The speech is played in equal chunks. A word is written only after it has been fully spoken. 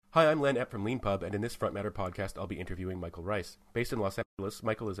Hi, I'm Len Epp from LeanPub, and in this Front Matter podcast, I'll be interviewing Michael Rice. Based in Los Angeles,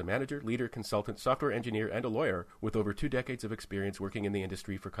 Michael is a manager, leader, consultant, software engineer, and a lawyer with over 2 decades of experience working in the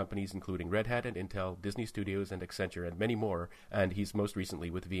industry for companies including Red Hat and Intel, Disney Studios and Accenture, and many more, and he's most recently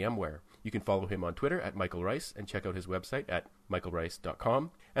with VMware. You can follow him on Twitter at Michael Rice and check out his website at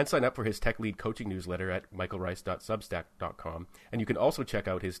michaelrice.com and sign up for his Tech Lead coaching newsletter at michaelrice.substack.com. And you can also check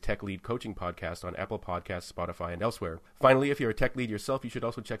out his Tech Lead coaching podcast on Apple Podcasts, Spotify, and elsewhere. Finally, if you're a tech lead yourself, you should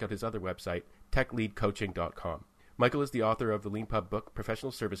also check out his other website, techleadcoaching.com. Michael is the author of the LeanPub book,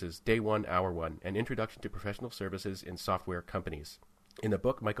 Professional Services, Day 1, Hour 1, An Introduction to Professional Services in Software Companies. In the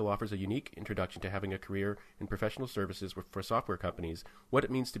book, Michael offers a unique introduction to having a career in professional services for software companies, what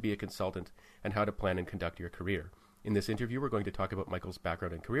it means to be a consultant, and how to plan and conduct your career. In this interview, we're going to talk about Michael's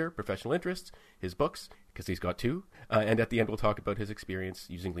background and career, professional interests, his books, because he's got 2, and at the end we'll talk about his experience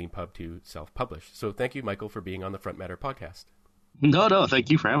using LeanPub to self-publish. So thank you, Michael, for being on the Front Matter podcast. No,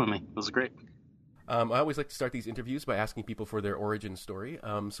 thank you for having me. It was great. I always like to start these interviews by asking people for their origin story.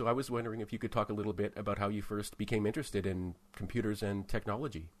 So I was wondering if you could talk a little bit about how you first became interested in computers and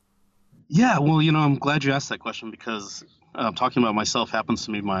technology. Yeah, well, I'm glad you asked that question because talking about myself happens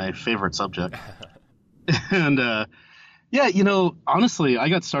to be my favorite subject. And honestly, I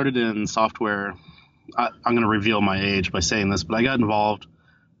got started in software. I'm going to reveal my age by saying this, but I got involved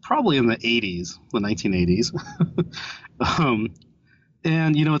probably in the 80s, the 1980s.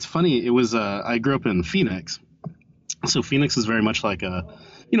 And, it's funny. It was I grew up in Phoenix. So Phoenix is very much like at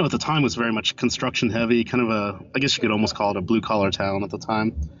the time was very much construction heavy, kind of I guess you could almost call it a blue collar town at the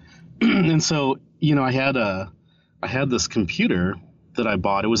time. And so, I had this computer that I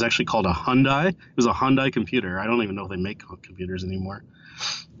bought. It was actually called a Hyundai. It was a Hyundai computer. I don't even know if they make computers anymore.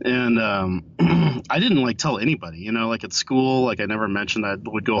 And I didn't tell anybody, at school, I never mentioned I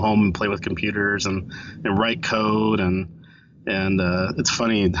would go home and play with computers and write code. And it's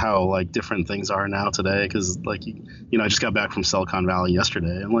funny how different things are now today because I just got back from Silicon Valley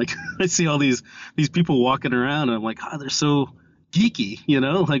yesterday and I see all these people walking around and I'm like, they're so geeky,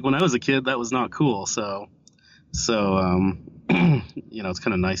 when I was a kid that was not cool. So it's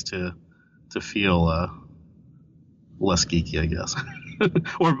kind of nice to feel less geeky, I guess.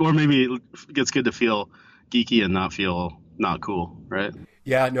 or maybe it gets good to feel geeky and not feel not cool, right?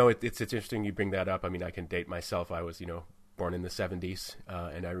 Yeah, no, it's interesting you bring that up. I mean, I can date myself. I was, born in the 70s,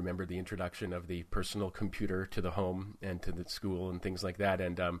 and I remember the introduction of the personal computer to the home and to the school and things like that.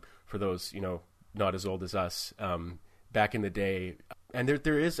 And for those, not as old as us, back in the day, and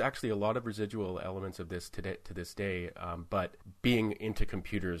there is actually a lot of residual elements of this to this day, but being into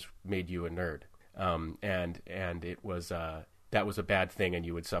computers made you a nerd, and it was that was a bad thing, and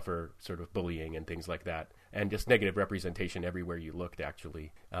you would suffer sort of bullying and things like that, and just negative representation everywhere you looked,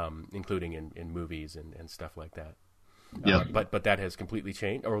 actually, including in movies and stuff like that. Yeah. But that has completely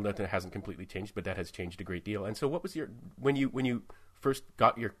changed, or that hasn't completely changed, but that has changed a great deal. And so, what was when you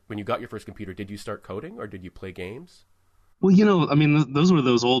got your first computer? Did you start coding, or did you play games? Well, those were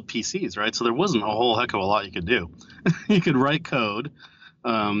those old PCs, right? So there wasn't a whole heck of a lot you could do. You could write code,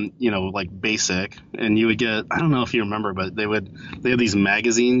 BASIC, and you would get, I don't know if you remember, but they had these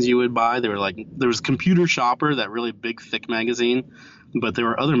magazines you would buy. They were there was Computer Shopper, that really big, thick magazine, but there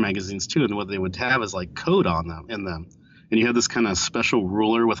were other magazines too, and what they would have is code in them. And you had this kind of special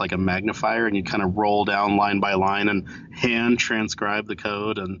ruler with a magnifier, and you kind of roll down line by line and hand transcribe the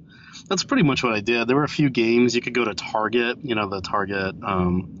code. And that's pretty much what I did. There were a few games. You could go to Target, the Target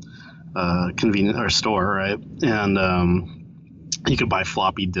convenience or store, right? And you could buy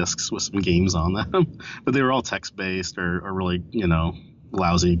floppy disks with some games on them, but they were all text-based or really,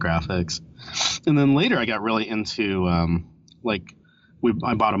 lousy graphics. And then later I got really into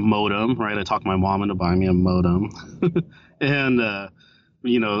I bought a modem, right? I talked my mom into buying me a modem. And, on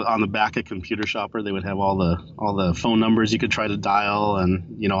the back of Computer Shopper, they would have all the phone numbers you could try to dial.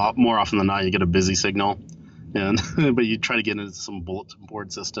 And, more often than not, you get a busy signal. And but you try to get into some bulletin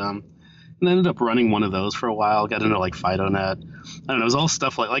board system. And I ended up running one of those for a while, got into FidoNet. I don't know, it was all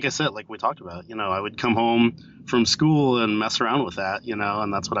stuff like I said, like we talked about, I would come home from school and mess around with that,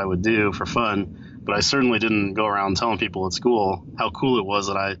 and that's what I would do for fun. But I certainly didn't go around telling people at school how cool it was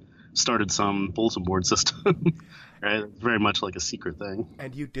that I started some bulletin board system, right? It's very much like a secret thing.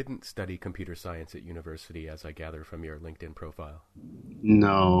 And you didn't study computer science at university, as I gather from your LinkedIn profile.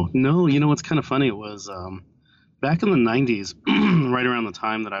 No, what's kind of funny, it was back in the 90s, right around the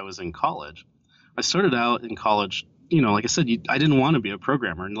time that I was in college. I started out in college, like I said, I didn't want to be a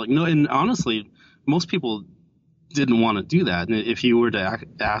programmer. And honestly, most people didn't want to do that. And if you were to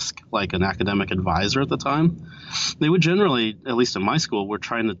ask an academic advisor at the time, they would generally, at least in my school, were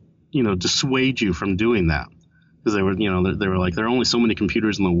trying to, dissuade you from doing that. because they were, they were like, there are only so many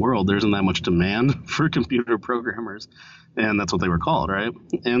computers in the world. There isn't that much demand for computer programmers. And that's what they were called, right?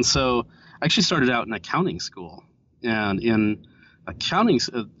 And so I actually started out in accounting school. And in accounting,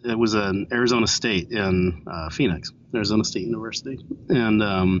 it was an Arizona State in Phoenix, Arizona State University. And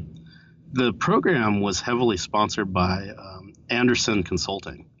the program was heavily sponsored by Andersen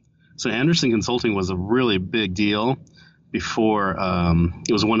Consulting. So Andersen Consulting was a really big deal before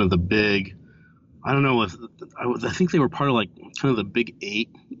it was one of the big, I don't know if, I think they were part of like kind of the big eight.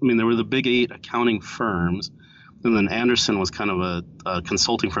 I mean, there were the big eight accounting firms, and then Andersen was kind of a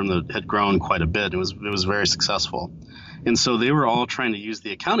consulting firm that had grown quite a bit. It was very successful. And so they were all trying to use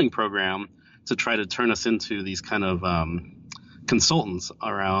the accounting program to try to turn us into these kind of consultants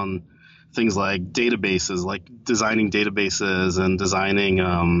around things like databases, like designing databases and designing,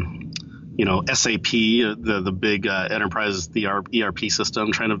 SAP, the big enterprise, the ERP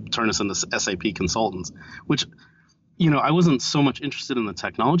system, trying to turn us into SAP consultants, which, I wasn't so much interested in the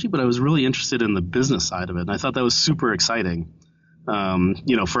technology, but I was really interested in the business side of it. And I thought that was super exciting, for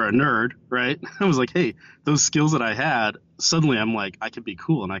a nerd, right? I was like, hey, those skills that I had, suddenly I'm like, I could be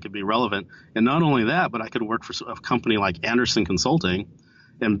cool and I could be relevant. And not only that, but I could work for a company like Andersen Consulting.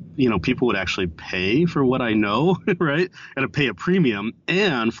 And, people would actually pay for what I know, right? And pay a premium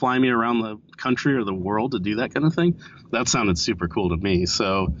and fly me around the country or the world to do that kind of thing. That sounded super cool to me.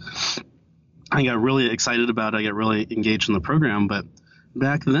 So I got really excited about it. I got really engaged in the program. But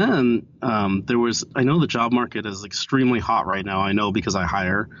back then, I know the job market is extremely hot right now. I know because I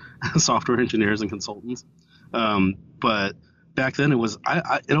hire software engineers and consultants. But back then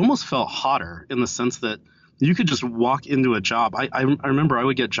it almost felt hotter in the sense that you could just walk into a job. I remember I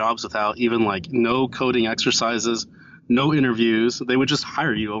would get jobs without even no coding exercises, no interviews. They would just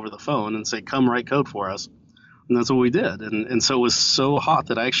hire you over the phone and say, come write code for us. And that's what we did. And so it was so hot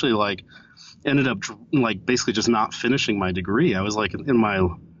that I actually ended up basically just not finishing my degree. I was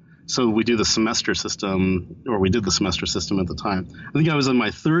so we do the semester system, or we did the semester system at the time. I think I was in my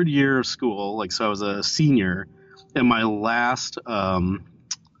third year of school. So I was a senior, and my last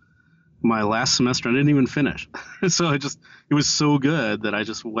semester, I didn't even finish. So it was so good that I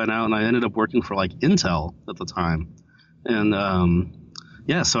just went out and I ended up working for Intel at the time. And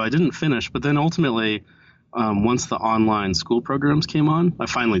so I didn't finish. But then ultimately, once the online school programs came on, I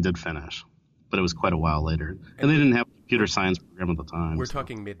finally did finish. But it was quite a while later. And they didn't have a computer science program at the time. We're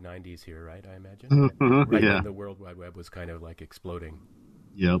talking mid-90s here, right, I imagine? Right when the World Wide Web was kind of exploding.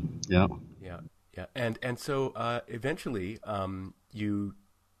 Yep. Yeah. And so eventually you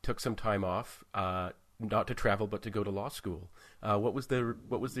took some time off, not to travel, but to go to law school. What was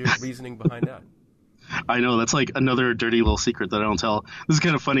the reasoning behind that? I know, that's another dirty little secret that I don't tell. This is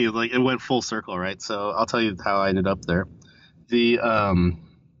kind of funny. It went full circle, right? So I'll tell you how I ended up there.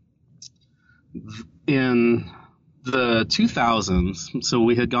 In the 2000s, so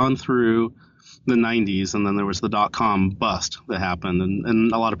we had gone through the 90s, and then there was the dot-com bust that happened.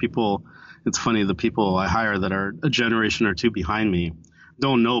 And a lot of people, it's funny, the people I hire that are a generation or two behind me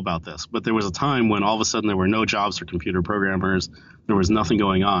don't know about this, but there was a time when all of a sudden there were no jobs for computer programmers. There was nothing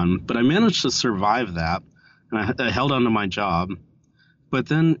going on, but I managed to survive that, and I held on to my job. But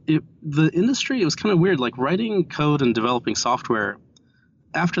then the industry, it was kind of weird, writing code and developing software.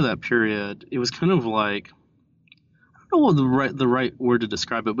 After that period, it was kind of I don't know what the right word to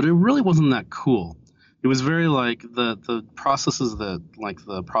describe it, but it really wasn't that cool. It was very the processes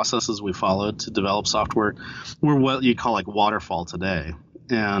the processes we followed to develop software were what you call waterfall today.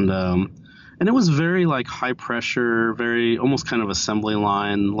 And it was very high pressure, very almost kind of assembly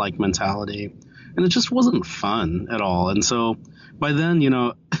line mentality. And it just wasn't fun at all. And so by then,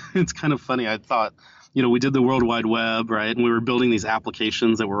 it's kind of funny. I thought, we did the World Wide Web, right? And we were building these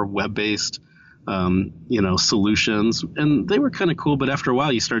applications that were web-based, solutions. And they were kind of cool. But after a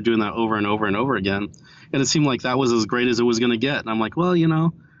while, you start doing that over and over and over again. And it seemed like that was as great as it was going to get. And I'm like, well,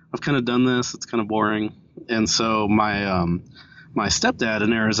 I've kind of done this. It's kind of boring. And so my stepdad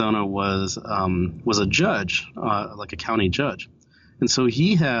in Arizona was a judge, a county judge. And so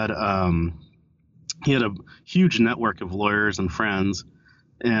he had a huge network of lawyers and friends.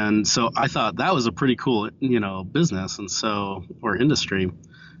 And so I thought that was a pretty cool, business or industry.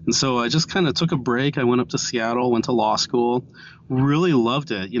 And so I just kind of took a break. I went up to Seattle, went to law school, really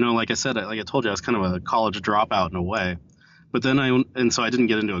loved it. Like I said, like I told you, I was kind of a college dropout in a way. But then so I didn't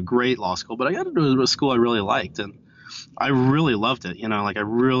get into a great law school, but I got into a school I really liked. And I really loved it. I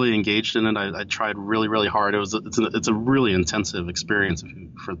really engaged in it. I tried really, really hard. It's a really intensive experience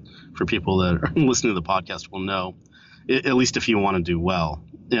for people that are listening to the podcast will know, at least if you want to do well.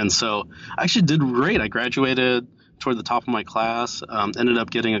 And so I actually did great. I graduated toward the top of my class. Ended up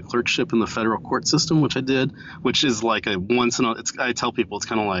getting a clerkship in the federal court system, which I did, which is like a once in a. I tell people it's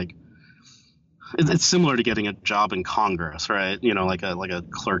kind of like it's similar to getting a job in Congress, right? You know, like a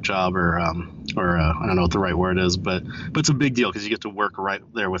clerk job or I don't know what the right word is, but it's a big deal because you get to work right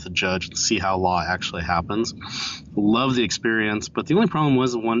there with a judge and see how law actually happens. Love the experience, but the only problem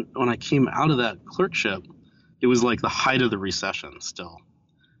was when I came out of that clerkship, it was like the height of the recession still,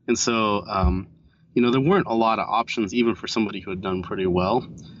 and so there weren't a lot of options even for somebody who had done pretty well.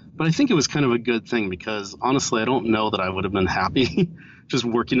 But I think it was kind of a good thing because honestly, I don't know that I would have been happy just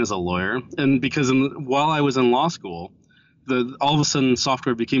working as a lawyer. And because while I was in law school, all of a sudden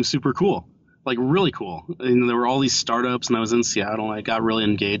software became super cool, like really cool. And there were all these startups, and I was in Seattle. And I got really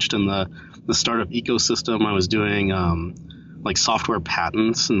engaged in the startup ecosystem. I was doing like software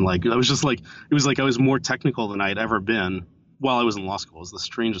patents, and like I was just like it was like I was more technical than I'd ever been while I was in law school. It was the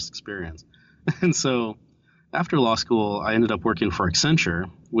strangest experience. And so after law school, I ended up working for Accenture,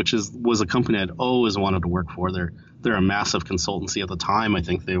 which was a company I'd always wanted to work for. They're a massive consultancy at the time. I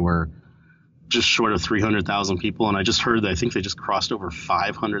think they were just short of 300,000 people, and I just heard that I think they just crossed over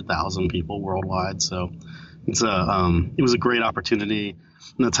 500,000 people worldwide. So it was a great opportunity,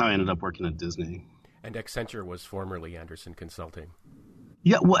 and that's how I ended up working at Disney. And Accenture was formerly Andersen Consulting.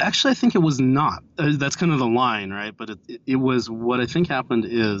 Yeah, well, actually, I think it was not. That's kind of the line, right? But it was what I think happened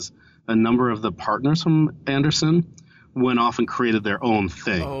is a number of the partners from Andersen went off and created their own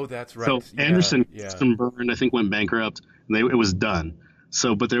thing. Oh, that's right. So Andersen burned, I think, went bankrupt, and it was done.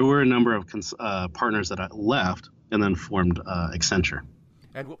 So, but there were a number of partners that left and then formed Accenture.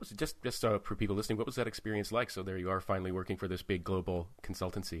 And what was it, just for people listening, what was that experience like? So there you are finally working for this big global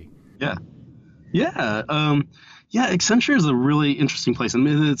consultancy. Yeah. Accenture is a really interesting place. I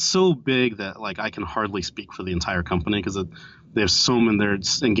mean, it's so big that like I can hardly speak for the entire company because they have so many. They're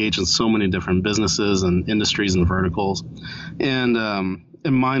engaged in so many different businesses and industries and verticals, and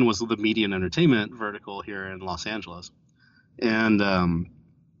mine was the media and entertainment vertical here in Los Angeles, and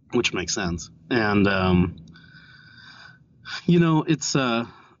which makes sense. And it's a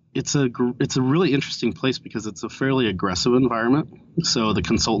really interesting place because it's a fairly aggressive environment. So the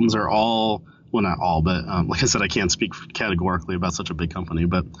consultants are all. Well, not all, but like I said, I can't speak categorically about such a big company,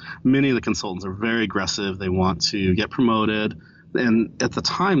 but many of the consultants are very aggressive. They want to get promoted. And at the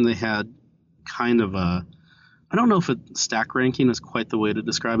time, they had kind of I don't know if stack ranking is quite the way to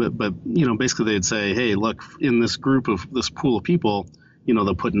describe it, but, basically they'd say, hey, look, in this pool of people,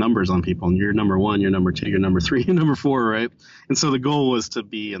 they'll put numbers on people, and you're number 1, you're number 2, you're number 3, you're number 4, right? And so the goal was to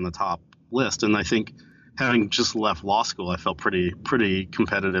be in the top list. And I think having just left law school, I felt pretty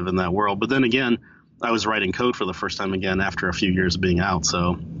competitive in that world. But then again, I was writing code for the first time again after a few years of being out.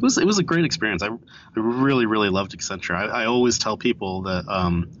 So it was a great experience. I really, really loved Accenture. I always tell people that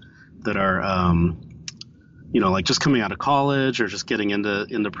are like just coming out of college or just getting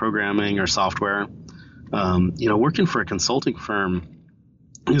into programming or software, working for a consulting firm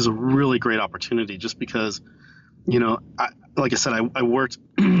is a really great opportunity just because, like I said, I worked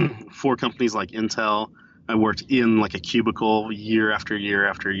for companies like Intel. I worked in like a cubicle year after year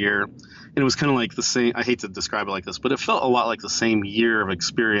after year. And it was kind of like the same. I hate to describe it like this, but it felt a lot like the same year of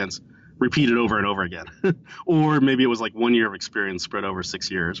experience repeated over and over again. Or maybe it was like 1 year of experience spread over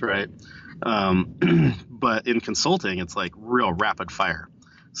 6 years, right? But in consulting, it's like real rapid fire.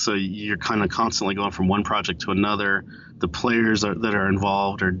 So you're kind of constantly going from one project to another. The players that are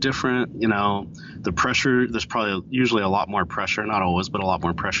involved are different. The pressure, there's probably usually a lot more pressure, not always, but a lot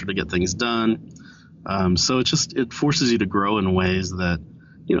more pressure to get things done. So it forces you to grow in ways that,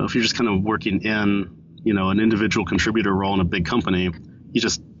 if you're just kind of working in, an individual contributor role in a big company,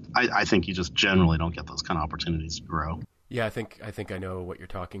 I think you just generally don't get those kind of opportunities to grow. Yeah, I think I know what you're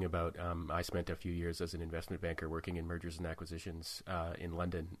talking about. I spent a few years as an investment banker working in mergers and acquisitions in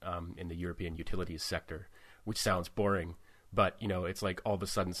London in the European utilities sector, which sounds boring, but, it's like all of a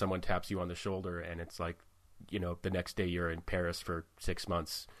sudden someone taps you on the shoulder and it's like, the next day you're in Paris for 6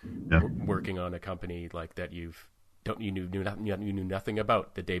 months working on a company like that you knew nothing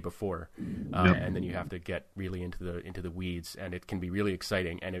about the day before, and then you have to get really into the weeds, and it can be really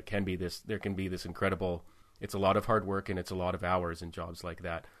exciting, and there can be this incredible. It's a lot of hard work and it's a lot of hours in jobs like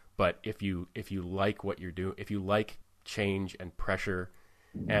that. But if you like what you're doing, if you like change and pressure,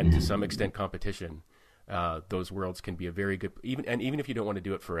 and to some extent competition, those worlds can be a very good. Even if you don't want to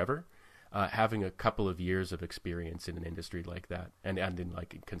do it forever. Having a couple of years of experience in an industry like that, and in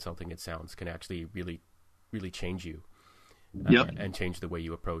like consulting, it sounds, can actually really, really change you, and change the way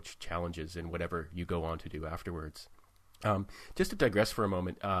you approach challenges and whatever you go on to do afterwards. Just to digress for a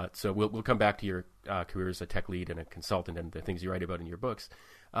moment, so we'll come back to your career as a tech lead and a consultant and the things you write about in your books.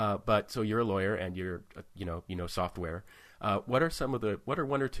 But so you're a lawyer and you're software. What are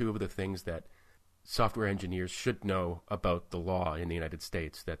one or two of the things that software engineers should know about the law in the United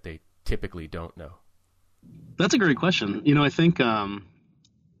States that they typically don't know? That's a great question. I think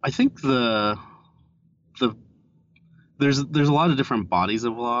there's a lot of different bodies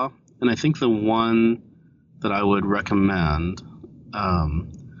of law, and I think the one that I would recommend,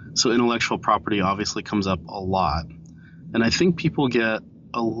 so intellectual property obviously comes up a lot, and I think people get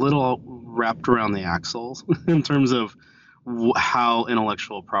a little wrapped around the axles in terms of how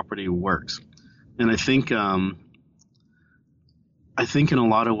intellectual property works. And I think in a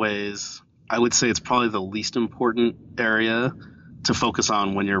lot of ways, I would say it's probably the least important area to focus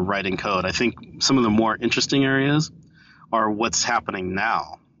on when you're writing code. I think some of the more interesting areas are what's happening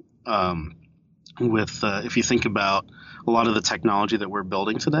now. If you think about a lot of the technology that we're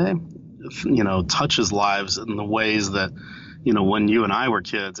building today, touches lives in the ways that, when you and I were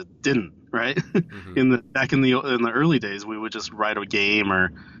kids, it didn't, right? Mm-hmm. Back in the early days, we would just write a game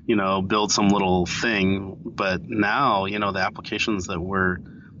or, build some little thing. But now, the applications that we're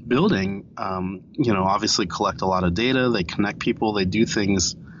building, obviously collect a lot of data. They connect people. They do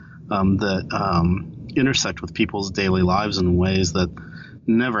things that intersect with people's daily lives in ways that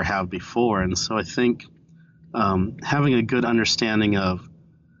never have before. And so I think having a good understanding of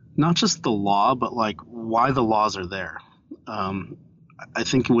not just the law, but like why the laws are there. I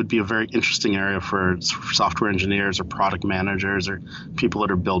think it would be a very interesting area for software engineers or product managers or people that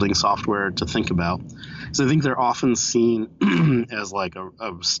are building software to think about. So I think they're often seen as like a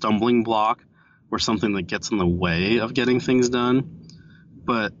stumbling block or something that gets in the way of getting things done.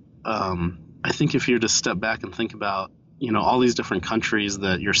 But I think if you're to step back and think about, all these different countries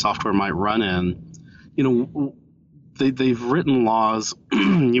that your software might run in, they've written laws.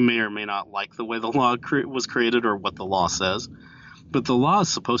 You may or may not like the way the law was created or what the law says, but the law is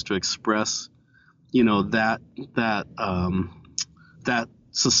supposed to express, that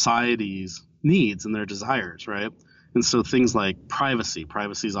society's needs and their desires, right? And so things like privacy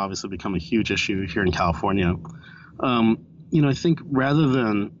has obviously become a huge issue here in California. I think rather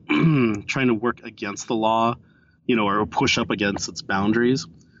than trying to work against the law, or push up against its boundaries,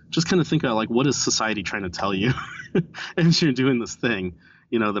 just kind of think about like, what is society trying to tell you as you're doing this thing?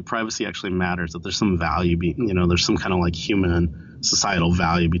 The privacy actually matters, that there's some value, there's some kind of like human societal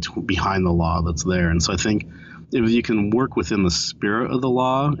value behind the law that's there. And so I think if you can work within the spirit of the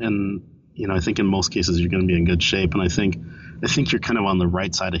law, and, I think in most cases you're going to be in good shape. And I think you're kind of on the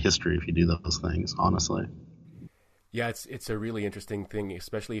right side of history if you do those things, honestly. Yeah, it's a really interesting thing,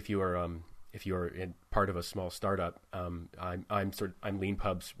 especially if you are in part of a small startup. I'm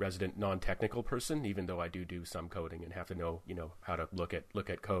LeanPub's resident non-technical person, even though I do some coding and have to know how to look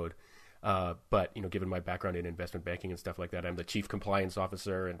at code. But given my background in investment banking and stuff like that, I'm the chief compliance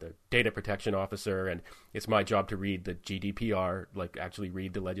officer and the data protection officer, and it's my job to read the GDPR, like actually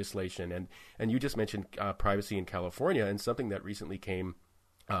read the legislation. And you just mentioned privacy in California, and something that recently came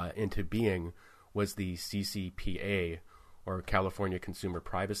into being was the CCPA, or California Consumer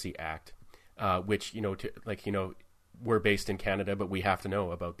Privacy Act, which we're based in Canada, but we have to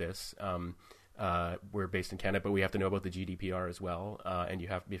know about this. We're based in Canada, but we have to know about the GDPR as well. And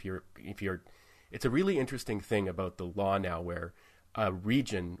it's a really interesting thing about the law now, where a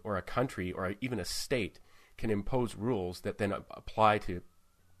region or a country or even a state can impose rules that then apply to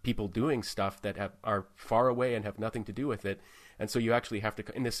people doing stuff that are far away and have nothing to do with it. And so you actually have to,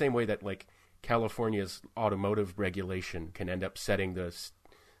 in the same way that like California's automotive regulation can end up setting the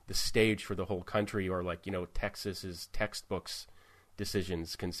stage for the whole country, or like, Texas's textbooks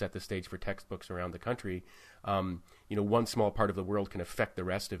decisions can set the stage for textbooks around the country. One small part of the world can affect the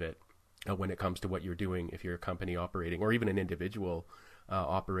rest of it when it comes to what you're doing if you're a company operating, or even an individual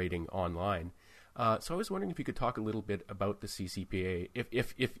operating online. So I was wondering if you could talk a little bit about the CCPA,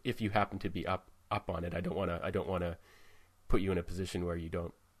 if you happen to be up on it. I don't want to put you in a position where you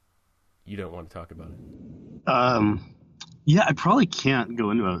don't want to talk about it. Yeah, I probably can't go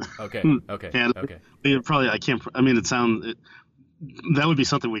into it. Okay. I can't. I mean, that would be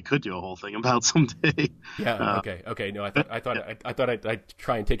something we could do a whole thing about someday. Yeah. Okay. No, I thought I'd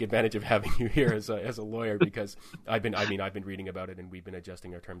try and take advantage of having you here as a lawyer, because I've been reading about it, and we've been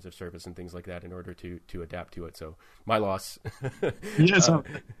adjusting our terms of service and things like that in order to adapt to it. So my loss. Yeah. So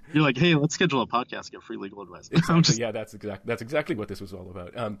you're like, hey, let's schedule a podcast, get free legal advice. Exactly. Yeah, that's exactly what this was all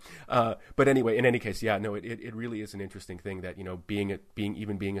about. But anyway, in any case, yeah, no, it really is an interesting thing that, being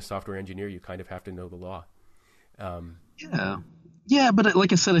a software engineer, you kind of have to know the law. Yeah, but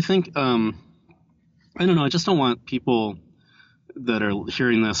like I said, I think I don't know. I just don't want people that are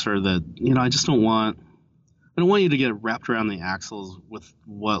hearing this, or that, I don't want you to get wrapped around the axles with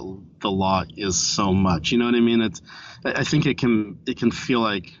what the law is so much. You know what I mean? I think it can feel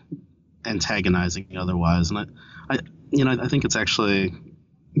like antagonizing otherwise, and I think it's actually,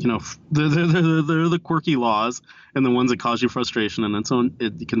 they're the quirky laws and the ones that cause you frustration, and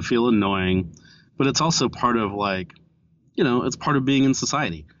it can feel annoying, but it's also part of, like, it's part of being in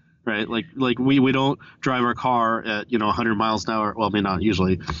society, right? Like we don't drive our car at 100 miles an hour. Well, I mean, not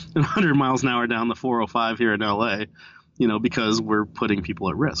usually 100 miles an hour down the 405 here in LA, because we're putting people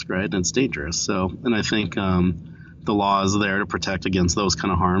at risk, right? And it's dangerous. So, and I think the law is there to protect against those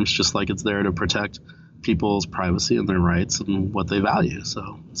kind of harms, just like it's there to protect people's privacy and their rights and what they value.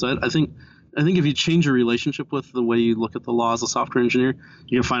 So I think if you change your relationship with the way you look at the law as a software engineer,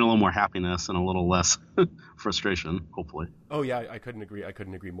 you can find a little more happiness and a little less frustration, hopefully. Oh yeah, I couldn't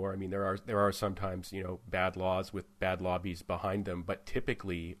agree more. I mean, there are sometimes, bad laws with bad lobbies behind them, but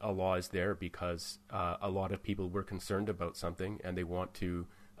typically a law is there because a lot of people were concerned about something and they want to.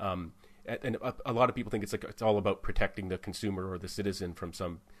 And a lot of people think it's all about protecting the consumer or the citizen from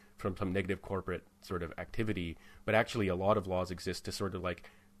some negative corporate sort of activity, but actually a lot of laws exist to sort of like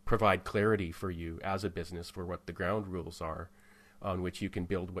provide clarity for you as a business for what the ground rules are on which you can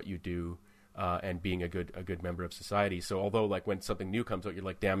build what you do, and being a good member of society. So although, like, when something new comes out, you're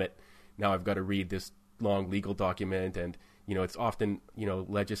like, damn it, now I've got to read this long legal document, and it's often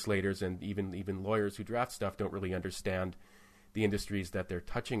legislators and even lawyers who draft stuff don't really understand the industries that they're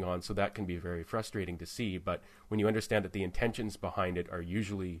touching on, so that can be very frustrating to see. But when you understand that the intentions behind it are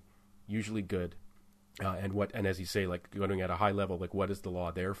usually good, and as you say, like, going at a high level, like, what is the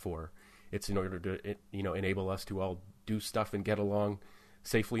law there for? It's in order to enable us to all do stuff and get along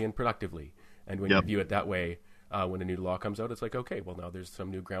safely and productively. And when you view it that way, when a new law comes out, it's like, okay, well, now there's some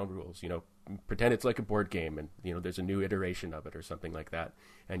new ground rules. Pretend it's like a board game, and there's a new iteration of it or something like that,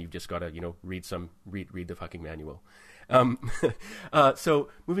 and you've just got to read the fucking manual. So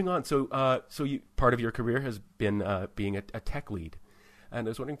moving on, so you, part of your career has been being a tech lead, and I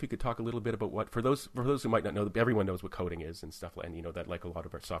was wondering if you could talk a little bit about what, for those who might not know, everyone knows what coding is and stuff, and that, like, a lot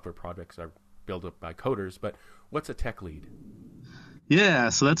of our software projects are built up by coders, but what's a tech lead? Yeah,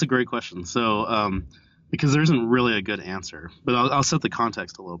 so that's a great question. So because there isn't really a good answer, but I'll set the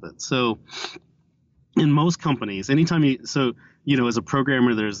context a little bit. So in most companies, anytime as a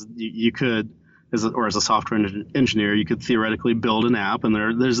programmer, you could, as a software engineer, you could theoretically build an app, and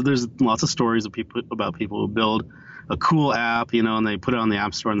there's lots of stories of about people who build a cool app, and they put it on the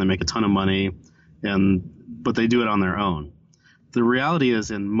App Store and they make a ton of money, but they do it on their own. The reality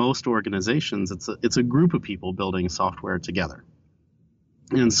is, in most organizations, it's a group of people building software together,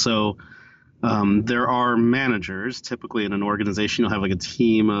 and so there are managers. Typically, in an organization, you'll have like a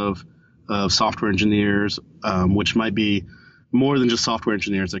team of software engineers, which might be more than just software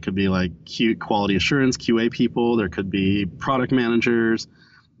engineers. There could be like quality assurance, QA people. There could be product managers.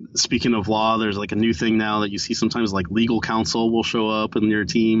 Speaking of law, there's like a new thing now that you see sometimes, like legal counsel will show up in your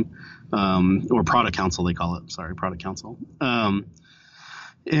team, or product counsel, they call it. Sorry, product counsel. And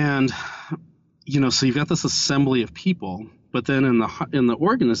so you've got this assembly of people, but then in the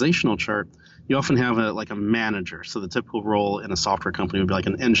organizational chart, you often have a manager. So the typical role in a software company would be like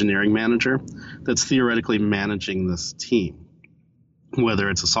an engineering manager that's theoretically managing this team, whether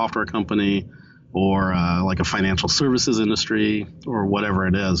it's a software company or like a financial services industry or whatever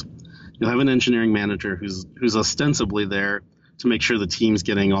it is. You'll have an engineering manager who's ostensibly there to make sure the team's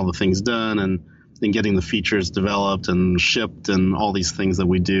getting all the things done and getting the features developed and shipped and all these things that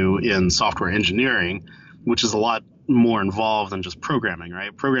we do in software engineering, which is a lot more involved than just programming,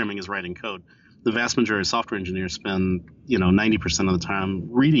 right? Programming is writing code. The vast majority of software engineers spend 90% of the time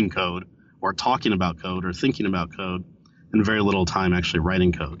reading code or talking about code or thinking about code, and very little time actually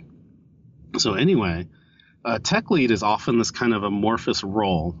writing code. So anyway, tech lead is often this kind of amorphous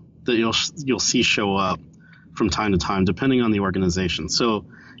role that you'll see show up from time to time, depending on the organization. So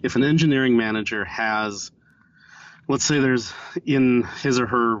if an engineering manager has, let's say there's in his or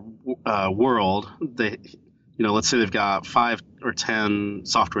her world, let's say they've got 5 or 10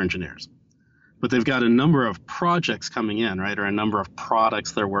 software engineers, but they've got a number of projects coming in, right, or a number of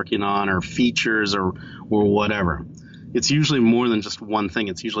products they're working on, or features, or whatever. It's usually more than just one thing.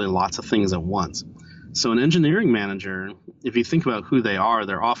 It's usually lots of things at once. So an engineering manager, if you think about who they are,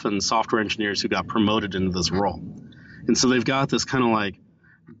 they're often software engineers who got promoted into this role. And so they've got this kind of like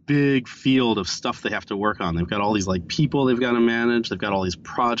big field of stuff they have to work on. They've got all these like people they've got to manage. They've got all these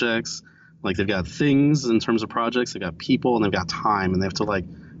projects. Like they've got things in terms of projects. They've got people, and they've got time, and they have to like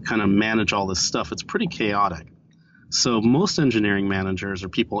kind of manage all this stuff. It's pretty chaotic. So most engineering managers or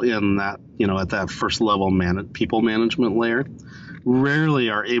people in that, at that first level people management layer rarely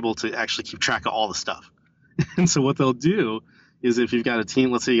are able to actually keep track of all the stuff. And so what they'll do is if you've got a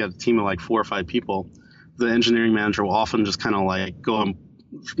team, let's say you got a team of like 4 or 5 people, the engineering manager will often just kind of like go and,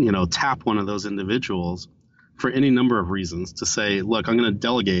 tap one of those individuals for any number of reasons to say, look, I'm going to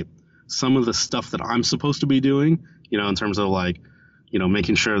delegate some of the stuff that I'm supposed to be doing, in terms of like,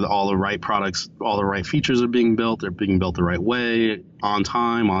 making sure that all the right products, all the right features are being built, they're being built the right way, on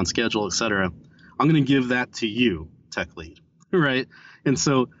time, on schedule, etc. I'm going to give that to you, tech lead, right? And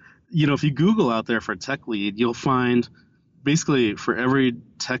so, if you Google out there for tech lead, you'll find basically for every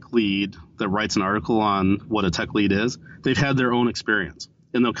tech lead that writes an article on what a tech lead is, they've had their own experience.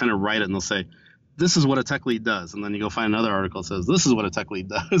 And they'll kind of write it and they'll say, this is what a tech lead does. And then you go find another article that says, this is what a tech lead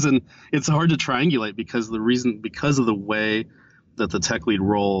does. And it's hard to triangulate because of the way that the tech lead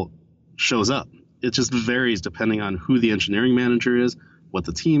role shows up. It just varies depending on who the engineering manager is, what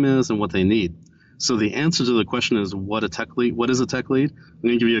the team is, and what they need. So the answer to the question is what is a tech lead? I'm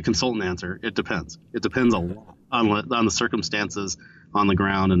going to give you a consultant answer. It depends. It depends a lot on the circumstances on the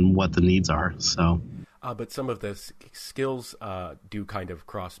ground and what the needs are. So. But some of the skills do kind of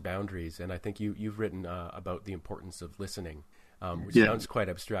cross boundaries, and I think you've written about the importance of listening, which sounds quite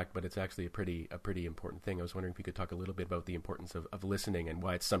abstract, but it's actually a pretty important thing. I was wondering if you could talk a little bit about the importance of listening and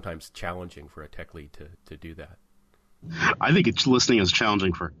why it's sometimes challenging for a tech lead to do that. I think listening is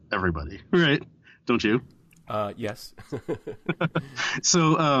challenging for everybody, right? Don't you? Yes.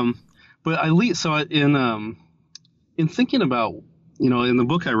 So, in thinking about, in the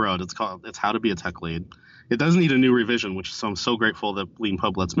book I wrote, it's How to Be a Tech Lead. It does need a new revision, so I'm so grateful that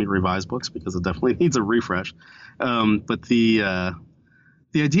LeanPub lets me revise books because it definitely needs a refresh. But the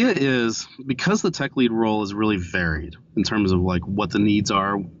idea is because the tech lead role is really varied in terms of like what the needs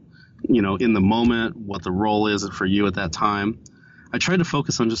are, in the moment, what the role is for you at that time. I tried to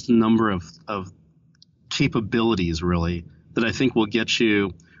focus on just a number of capabilities really that I think will get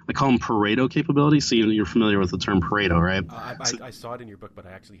you. I call them Pareto capabilities. So you're familiar with the term Pareto, right? I saw it in your book, but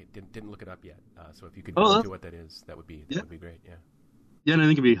I actually didn't look it up yet. So if you could go into what that is, that would be great. Yeah. Yeah, and I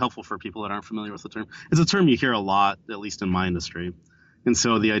think it'd be helpful for people that aren't familiar with the term. It's a term you hear a lot, at least in my industry. And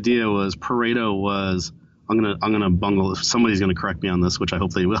so the idea was Pareto was I'm gonna bungle. Somebody's gonna correct me on this, which I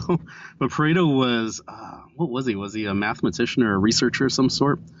hope they will. But Pareto was what was he? Was he a mathematician or a researcher of some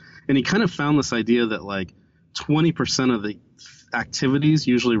sort? And he kind of found this idea that like 20% of the activities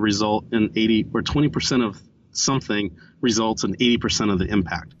usually result in 80 or 20% of something results in 80% of the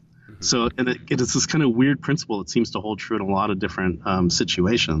impact. Mm-hmm. So it's this kind of weird principle that seems to hold true in a lot of different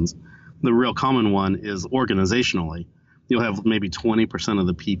situations. The real common one is organizationally. You'll have maybe 20% of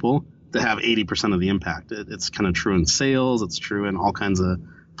the people that have 80% of the impact. It's kind of true in sales. It's true in all kinds of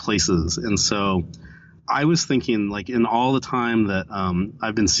places. And so I was thinking, like, in all the time that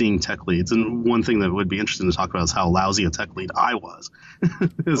I've been seeing tech leads, and one thing that would be interesting to talk about is how lousy a tech lead I was.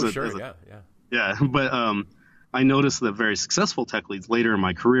 Yeah, but I noticed that very successful tech leads later in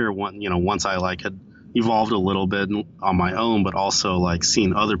my career, once I had evolved a little bit on my own, but also like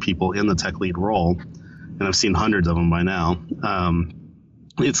seen other people in the tech lead role, and I've seen hundreds of them by now.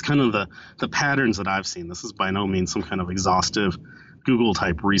 It's kind of the patterns that I've seen. This is by no means some kind of exhaustive Google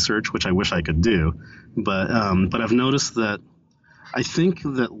type research, which I wish I could do. But I've noticed that I think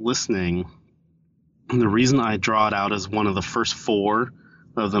that listening, and the reason I draw it out as one of the first 4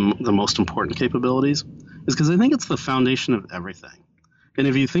 of the most important capabilities is because I think it's the foundation of everything. And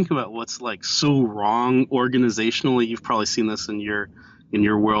if you think about what's like so wrong organizationally, you've probably seen this in your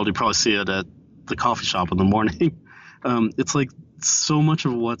world. You probably see it at the coffee shop in the morning. It's like so much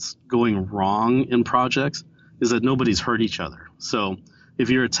of what's going wrong in projects is that nobody's heard each other. So if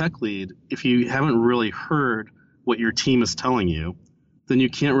you're a tech lead, if you haven't really heard what your team is telling you, then you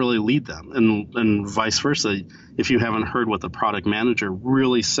can't really lead them. And vice versa, if you haven't heard what the product manager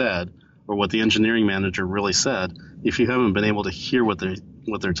really said or what the engineering manager really said, if you haven't been able to hear what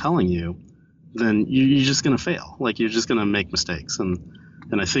they're telling you, then you're just going to fail. Like, you're just going to make mistakes. And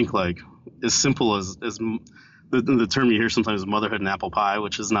I think, like, as simple as the term you hear sometimes is motherhood and apple pie,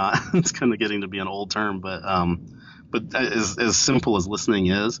 which is not, it's kind of getting to be an old term, but as simple as listening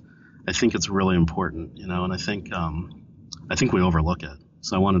is, I think it's really important, and I think we overlook it.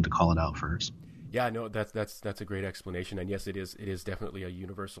 So I wanted to call it out first. Yeah, no, that's a great explanation. And yes, it is definitely a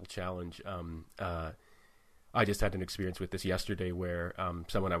universal challenge. I just had an experience with this yesterday where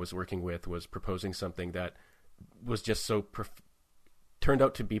someone I was working with was proposing something that was just so turned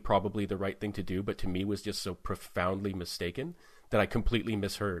out to be probably the right thing to do, but to me was just so profoundly mistaken that I completely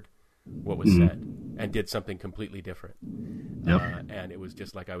misheard what was said and did something completely different. Yep. And it was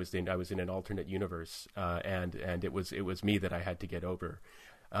just like I was in an alternate universe, and it was me that I had to get over,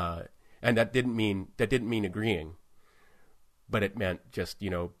 and that didn't mean agreeing, but it meant just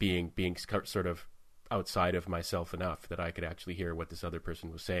being sort of outside of myself enough that I could actually hear what this other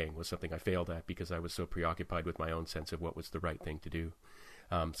person was saying was something I failed at because I was so preoccupied with my own sense of what was the right thing to do.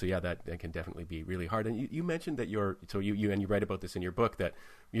 So yeah, that can definitely be really hard. And you mentioned that you write about this in your book, that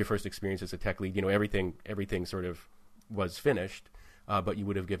your first experience as a tech lead, everything sort of was finished, but you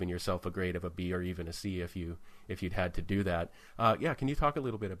would have given yourself a grade of a B or even a C if you'd had to do that. Can you talk a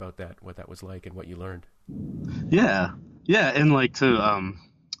little bit about that, what that was like and what you learned? Yeah, and like to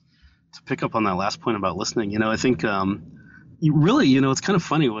pick up on that last point about listening, I think you really, it's kind of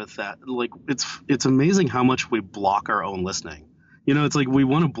funny with that. Like it's amazing how much we block our own listening. It's like we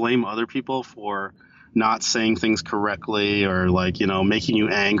want to blame other people for not saying things correctly, or like, making you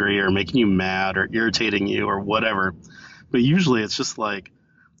angry or making you mad or irritating you or whatever. But usually it's just like,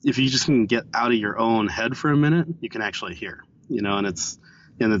 if you just can get out of your own head for a minute, you can actually hear, and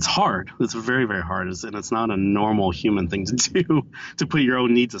it's hard. It's very, very hard. And it's not a normal human thing to do, to put your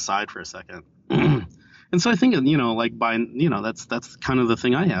own needs aside for a second. And so I think, that's kind of the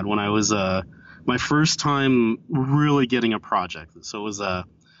thing I had when I was, my first time really getting a project. So this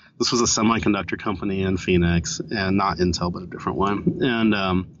was a semiconductor company in Phoenix, and not Intel, but a different one.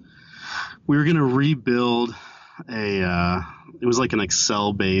 And we were going to rebuild it was like an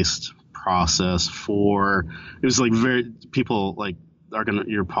Excel-based process it was like people like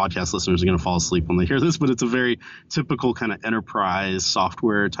your podcast listeners are going to fall asleep when they hear this, but it's a very typical kind of enterprise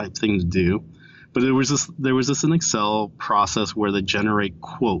software type thing to do. But there was this an Excel process where they generate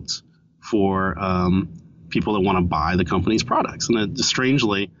quotes for people that want to buy the company's products. And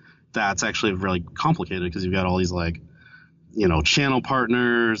strangely, that's actually really complicated because you've got all these like, channel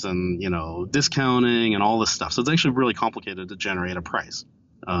partners and, discounting and all this stuff. So it's actually really complicated to generate a price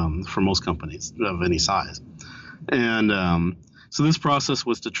for most companies of any size. And so this process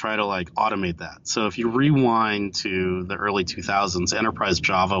was to try to like automate that. So if you rewind to the early 2000s, enterprise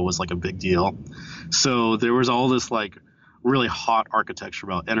Java was like a big deal. So there was all this like really hot architecture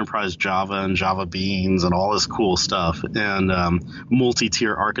about enterprise Java and Java Beans and all this cool stuff, and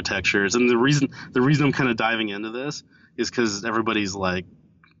multi-tier architectures. And the reason I'm kind of diving into this is because everybody's like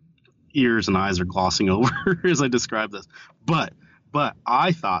ears and eyes are glossing over as I describe this. But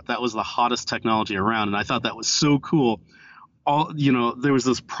I thought that was the hottest technology around, and I thought that was so cool. There was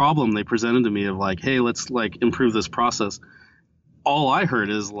this problem they presented to me of like, hey, let's like improve this process. All I heard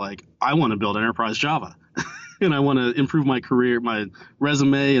is like, I want to build enterprise Java. And I want to improve my career, my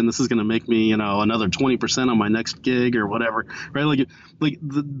resume, and this is going to make me, another 20% on my next gig or whatever, right?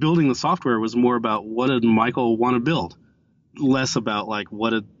 Building the software was more about what did Michael want to build, less about like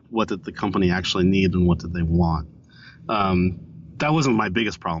what did the company actually need and what did they want. That wasn't my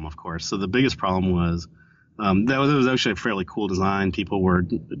biggest problem, of course. So the biggest problem was that was actually a fairly cool design. People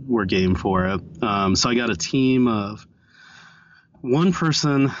were game for it. So I got a team of one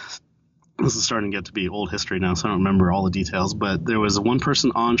person. This is starting to get to be old history now, so I don't remember all the details, but there was one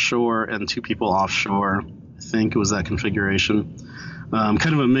person onshore and two people offshore. I think it was that configuration. Kind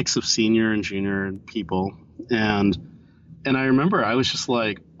of a mix of senior and junior people. And I remember I was just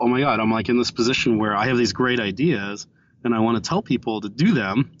like, oh my God, I'm like in this position where I have these great ideas and I want to tell people to do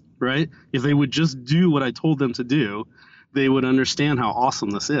them, right? If they would just do what I told them to do, they would understand how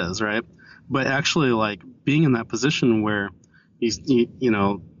awesome this is, right? But actually, like being in that position where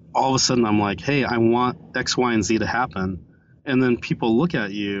all of a sudden I'm like, hey, I want X, Y, and Z to happen. And then people look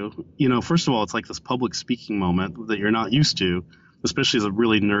at you, first of all, it's like this public speaking moment that you're not used to, especially as a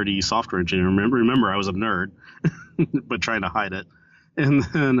really nerdy software engineer. Remember, I was a nerd, but trying to hide it. And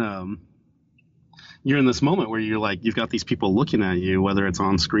then you're in this moment where you're like, you've got these people looking at you, whether it's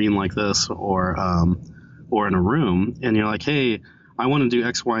on screen like this or in a room, and you're like, hey, I want to do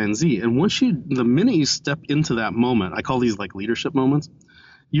X, Y, and Z. And the minute you step into that moment, I call these like leadership moments,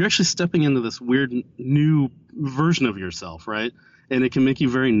 you're actually stepping into this weird new version of yourself, right? And it can make you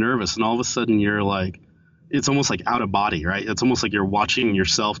very nervous. And all of a sudden you're like, it's almost like out of body, right? It's almost like you're watching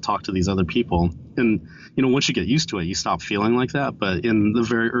yourself talk to these other people. And, once you get used to it, you stop feeling like that. But in the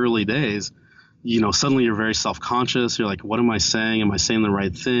very early days, suddenly you're very self-conscious. You're like, what am I saying? Am I saying the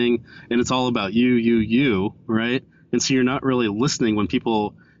right thing? And it's all about you, right? And so you're not really listening when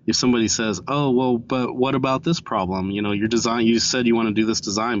if somebody says, oh, well, but what about this problem? Your design, you said you want to do this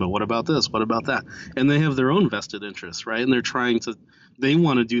design, but what about this? What about that? And they have their own vested interests, right? And they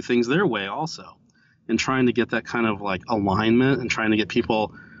want to do things their way also. And trying to get that kind of like alignment and trying to get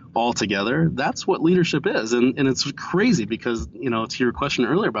people all together. That's what leadership is. And it's crazy because, to your question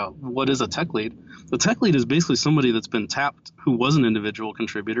earlier about what is a tech lead, the tech lead is basically somebody that's been tapped who was an individual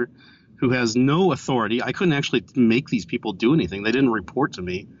contributor, who has no authority. I couldn't actually make these people do anything. They didn't report to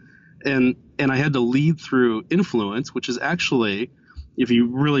me. And I had to lead through influence, which is actually, if you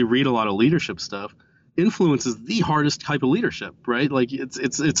really read a lot of leadership stuff, influence is the hardest type of leadership, right? Like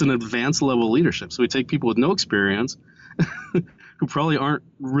it's an advanced level of leadership. So we take people with no experience who probably aren't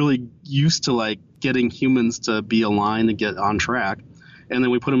really used to like getting humans to be aligned and get on track. And then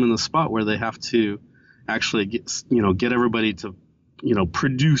we put them in the spot where they have to actually get everybody to,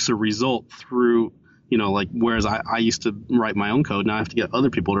 produce a result through, like, whereas I used to write my own code. Now I have to get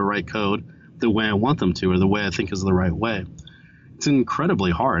other people to write code the way I want them to, or the way I think is the right way. It's incredibly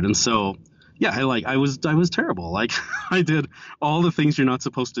hard. And so, yeah, I was terrible. Like I did all the things you're not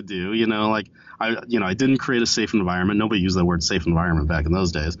supposed to do, I didn't create a safe environment. Nobody used the word safe environment back in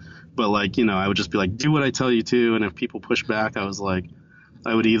those days. But I would just be like, do what I tell you to. And if people push back,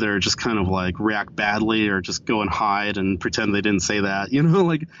 I would either just kind of like react badly or just go and hide and pretend they didn't say that,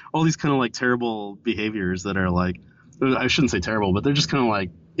 like all these kind of like terrible behaviors that are like, I shouldn't say terrible, but they're just kind of like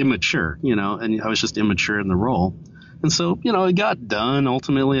immature, and I was just immature in the role. And so, it got done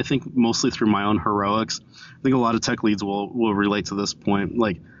ultimately, I think mostly through my own heroics. I think a lot of tech leads will relate to this point.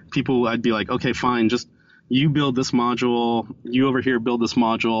 Like people, I'd be like, okay, fine, just you build this module, you over here build this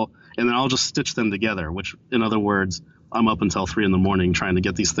module, and then I'll just stitch them together, which in other words, I'm up until 3 a.m. trying to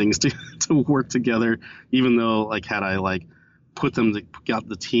get these things to work together, even though like had I like got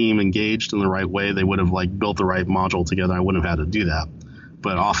the team engaged in the right way, they would have like built the right module together. I wouldn't have had to do that.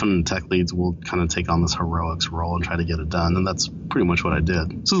 But often tech leads will kind of take on this heroics role and try to get it done. And that's pretty much what I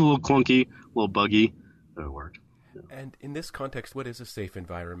did. This is a little clunky, a little buggy, but it worked. Yeah. And in this context, what is a safe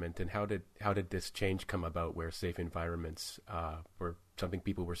environment, and how did this change come about where safe environments were something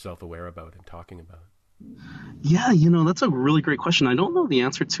people were self-aware about and talking about? Yeah, that's a really great question. I don't know the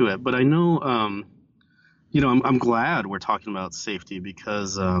answer to it, but I know, I'm glad we're talking about safety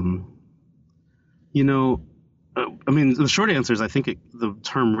because, the short answer is I think the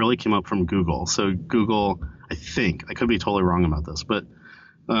term really came up from Google. So Google, I think, I could be totally wrong about this, but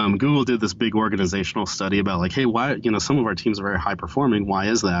Google did this big organizational study about like, hey, why, some of our teams are very high performing. Why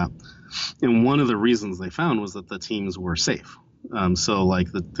is that? And one of the reasons they found was that the teams were safe. So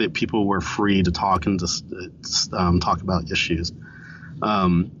like the people were free to talk and just talk about issues.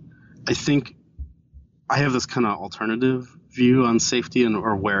 I think I have this kind of alternative view on safety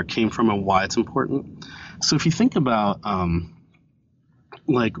or where it came from and why it's important. So if you think about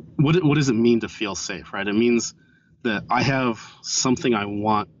like what does it mean to feel safe, right? It means that I have something I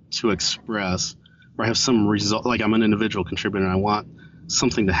want to express, or I have some result, like I'm an individual contributor and I want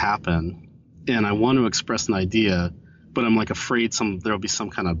something to happen and I want to express an idea, but I'm like afraid there'll be some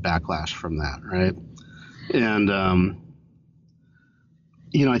kind of backlash from that, right? And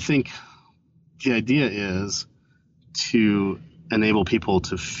I think the idea is to enable people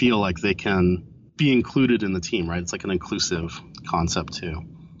to feel like they can be included in the team, right? It's like an inclusive concept too.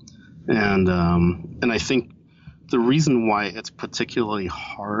 And I think the reason why it's particularly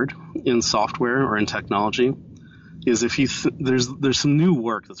hard in software or in technology is if there's some new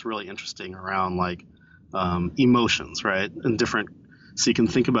work that's really interesting around like emotions, right? And different, so you can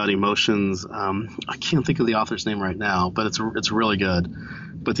think about emotions. I can't think of the author's name right now, but it's really good.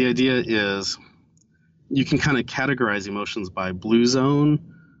 But the idea is you can kind of categorize emotions by blue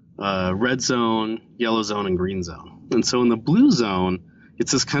zone, red zone, yellow zone, and green zone. And so in the blue zone,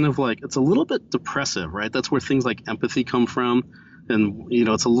 it's this kind of like, it's a little bit depressive, right? That's where things like empathy come from. And,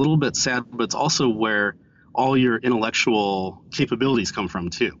 it's a little bit sad, but it's also where all your intellectual capabilities come from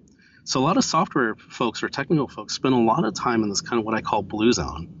too. So a lot of software folks or technical folks spend a lot of time in this kind of what I call blue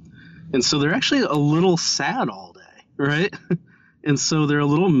zone. And so they're actually a little sad all day, right? And so they're a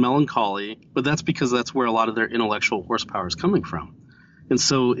little melancholy, but that's because that's where a lot of their intellectual horsepower is coming from. And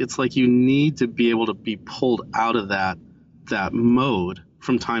so it's like you need to be able to be pulled out of that mode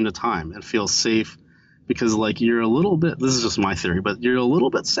from time to time and feel safe, because like you're a little bit, this is just my theory, but you're a little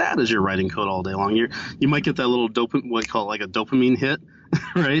bit sad as you're writing code all day long. You might get that little what you call like a dopamine hit,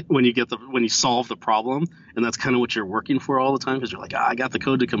 right? When you solve the problem, and that's kind of what you're working for all the time, because you're like, I got the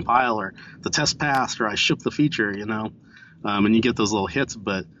code to compile, or the test passed, or I shipped the feature, and you get those little hits.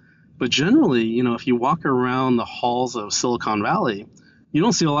 But generally, if you walk around the halls of Silicon Valley, you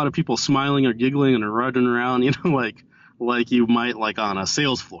don't see a lot of people smiling or giggling and running around, like you might like on a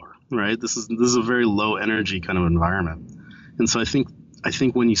sales floor, right? This is a very low energy kind of environment. And so I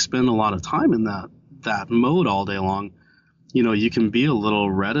think when you spend a lot of time in that mode all day long, you can be a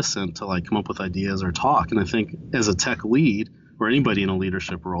little reticent to like come up with ideas or talk. And I think as a tech lead or anybody in a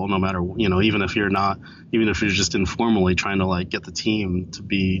leadership role, no matter, even if you're just informally trying to like get the team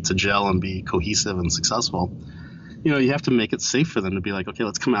to gel and be cohesive and successful, you have to make it safe for them to be like, okay,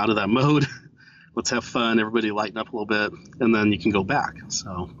 let's come out of that mode. Let's have fun. Everybody lighten up a little bit, and then you can go back.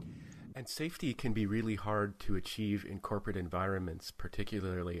 So. And safety can be really hard to achieve in corporate environments,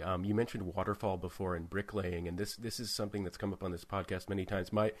 particularly. You mentioned waterfall before and bricklaying, and this is something that's come up on this podcast many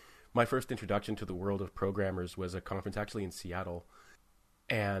times. My first introduction to the world of programmers was a conference actually in Seattle,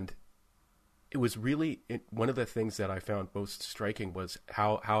 and it was really one of the things that I found most striking was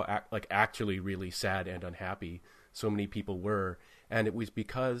how actually really sad and unhappy so many people were, and it was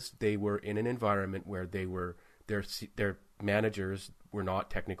because they were in an environment where their managers were not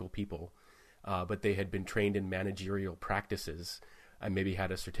technical people, but they had been trained in managerial practices and maybe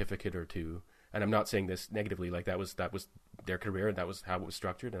had a certificate or two. And I'm not saying this negatively, like that was their career and that was how it was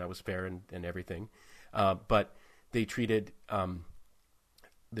structured and that was fair and everything. But they treated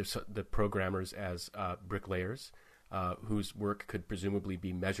the programmers as bricklayers, whose work could presumably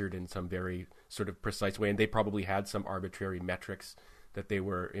be measured in some very sort of precise way. And they probably had some arbitrary metrics that they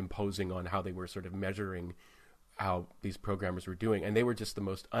were imposing on how they were sort of measuring how these programmers were doing. And they were just the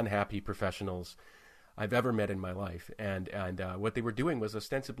most unhappy professionals I've ever met in my life. And what they were doing was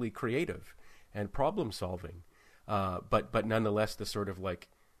ostensibly creative and problem solving. But nonetheless, the sort of like,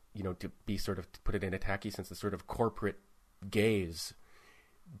 to put it in a tacky sense, the sort of corporate gaze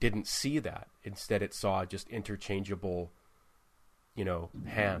didn't see that. Instead, it saw just interchangeable,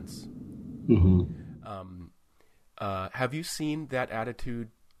 hands. Mm-hmm. Have you seen that attitude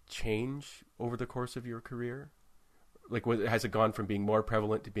change over the course of your career? Like, has it gone from being more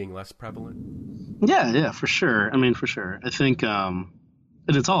prevalent to being less prevalent? Yeah, for sure. I mean, for sure. I think, and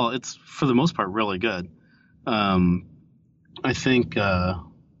it's for the most part really good. I think, if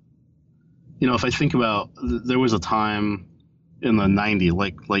I think about, there was a time in the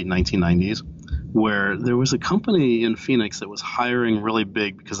late 1990s, where there was a company in Phoenix that was hiring really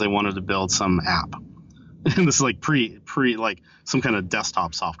big because they wanted to build some app. And this is like pre like some kind of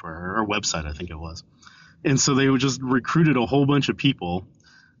desktop software or website, I think it was. And so they just recruited a whole bunch of people,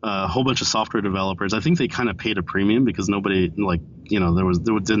 a whole bunch of software developers. I think they kind of paid a premium because nobody there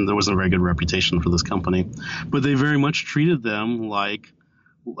wasn't a very good reputation for this company, but they very much treated them like,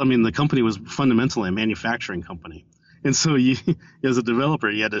 the company was fundamentally a manufacturing company. And so you, as a developer,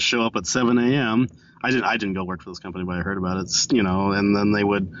 you had to show up at 7 a.m. I didn't go work for this company, but I heard about it, and then they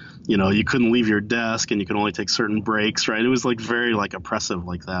would, you couldn't leave your desk and you could only take certain breaks, right? It was like very like oppressive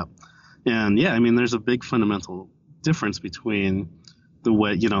like that. And yeah, there's a big fundamental difference between the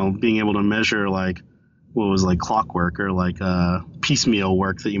way, being able to measure like what was like clockwork or like piecemeal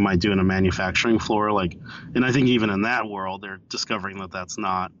work that you might do in a manufacturing floor. Like, and I think even in that world, they're discovering that that's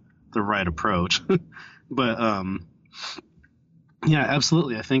not the right approach. But yeah,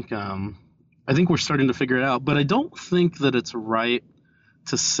 absolutely. I think we're starting to figure it out, but I don't think that it's right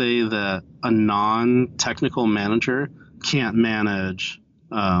to say that a non-technical manager can't manage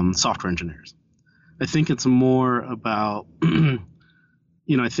software engineers. I think it's more about,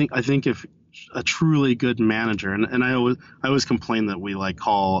 I think if a truly good manager, and I always complain that we like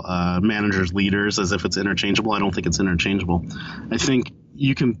call managers leaders as if it's interchangeable. I don't think it's interchangeable. I think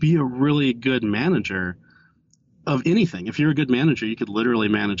you can be a really good manager of anything. If you're a good manager, you could literally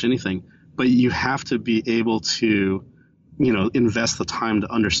manage anything, but you have to be able to, invest the time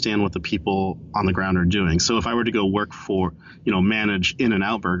to understand what the people on the ground are doing. So if I were to go work for, manage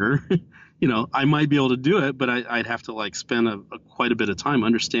In-N-Out Burger, I might be able to do it, but I'd have to like spend quite a bit of time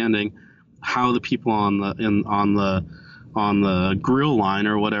understanding how the people on the grill line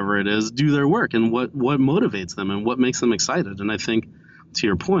or whatever it is do their work and what motivates them and what makes them excited. And I think, to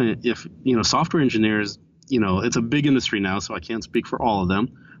your point, if, software engineers, it's a big industry now, so I can't speak for all of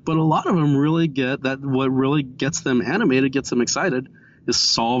them, but a lot of them really get that what really gets them animated, gets them excited, is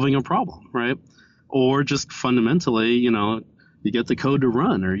solving a problem, right? Or just fundamentally, you get the code to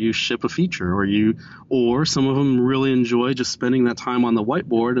run, or you ship a feature, or some of them really enjoy just spending that time on the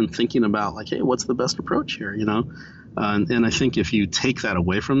whiteboard and thinking about like, hey, what's the best approach here, and I think if you take that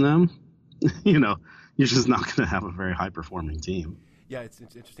away from them, you're just not going to have a very high performing team. Yeah, it's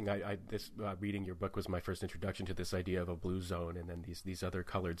interesting. Reading your book was my first introduction to this idea of a blue zone and then these other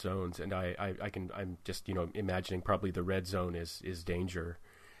colored zones. And I'm just imagining probably the red zone is danger.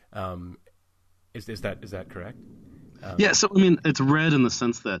 Is that correct? Yeah. So it's red in the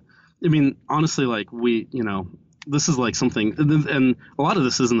sense that honestly, like this is like something, and a lot of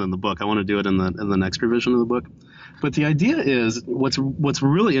this isn't in the book. I want to do it in the next revision of the book. But the idea is what's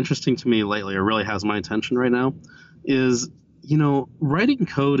really interesting to me lately, or really has my attention right now, is writing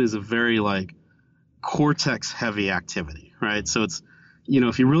code is a very like cortex heavy activity, right? So it's,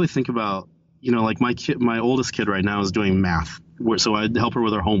 if you really think about, like my oldest kid right now is doing math, so I help her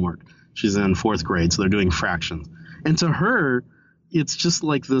with her homework. She's in 4th grade, so they're doing fractions. And to her, it's just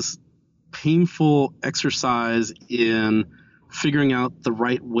like this painful exercise in figuring out the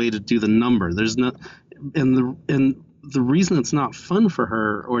right way to do the number. There's no, and the reason it's not fun for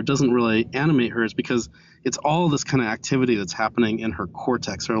her, or it doesn't really animate her, is because it's all this kind of activity that's happening in her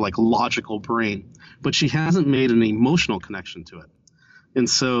cortex, or like logical brain, but she hasn't made an emotional connection to it. And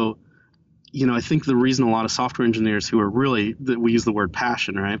so, I think the reason a lot of software engineers who are really, we use the word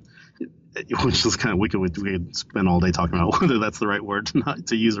passion, right? Which is kind of, we could spend all day talking about whether that's the right word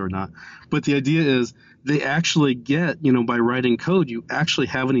to use or not. But the idea is they actually get, by writing code, you actually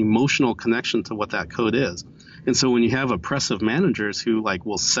have an emotional connection to what that code is. And so when you have oppressive managers who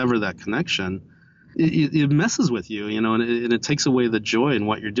will sever that connection, it messes with you, and it takes away the joy in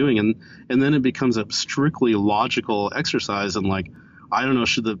what you're doing. And then it becomes a strictly logical exercise. And I don't know,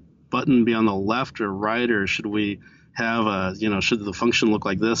 should the button be on the left or right, or should we have should the function look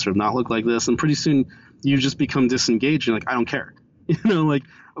like this or not look like this? And pretty soon you just become disengaged. You're like, I don't care,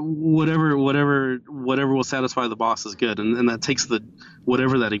 whatever will satisfy the boss is good. And that takes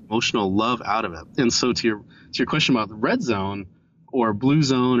whatever that emotional love out of it. And so to your question about the red zone or blue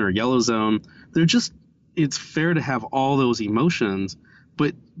zone or yellow zone, it's fair to have all those emotions,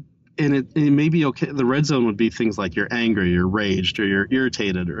 but it may be okay. The red zone would be things like you're angry, you're raged, or you're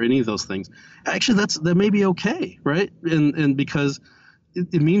irritated, or any of those things. Actually, that may be okay, right? And because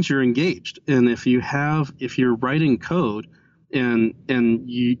it means you're engaged. And if you're writing code, and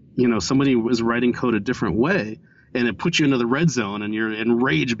somebody was writing code a different way, and it puts you into the red zone, and you're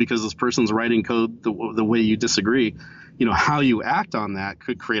enraged because this person's writing code the way you disagree, how you act on that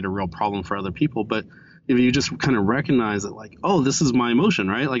could create a real problem for other people. But if you just kind of recognize that, oh, this is my emotion,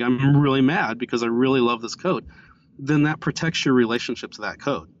 right? I'm really mad because I really love this code, then that protects your relationship to that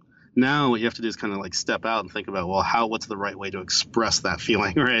code. Now what you have to do is kind of step out and think about, well, what's the right way to express that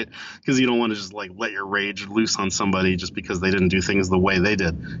feeling, right? Because you don't want to just let your rage loose on somebody just because they didn't do things the way they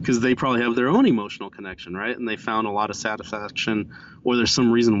did, because they probably have their own emotional connection, right? And they found a lot of satisfaction, or there's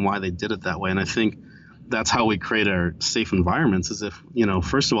some reason why they did it that way. And I think that's how we create our safe environments, is if,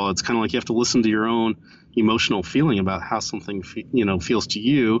 first of all, it's kind of like you have to listen to your own emotional feeling about how something, feels to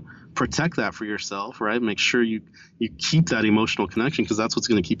you. Protect that for yourself, right? Make sure you keep that emotional connection, because that's what's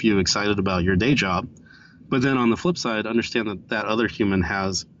going to keep you excited about your day job. But then on the flip side, understand that other human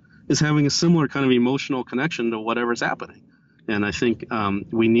is having a similar kind of emotional connection to whatever's happening. And I think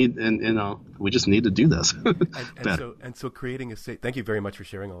we just need to do this. So creating a safe. Thank you very much for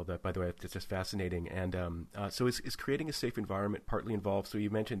sharing all of that. By the way, it's just fascinating. And so is creating a safe environment partly involved? So you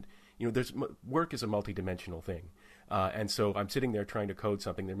mentioned, work is a multidimensional thing, and so I'm sitting there trying to code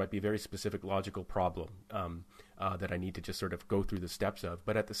something. There might be a very specific logical problem that I need to just sort of go through the steps of.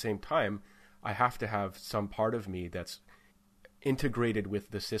 But at the same time, I have to have some part of me that's integrated with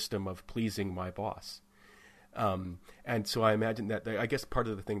the system of pleasing my boss. And so I imagine that, I guess part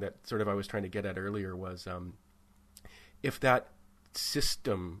of the thing that sort of I was trying to get at earlier was, if that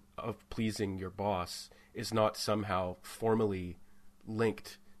system of pleasing your boss is not somehow formally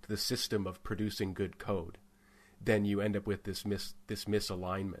linked to the system of producing good code, then you end up with this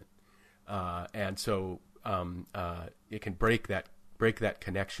misalignment. And so it can break that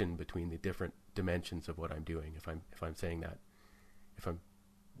connection between the different dimensions of what I'm doing, if I'm saying that,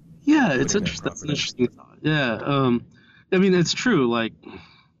 yeah, it's interesting. That's an interesting thought. Yeah, it's true.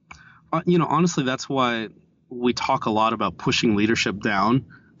 Honestly, that's why we talk a lot about pushing leadership down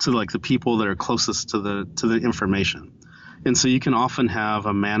to the people that are closest to the information. And so you can often have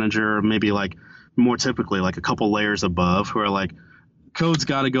a manager, maybe more typically a couple layers above, who are code's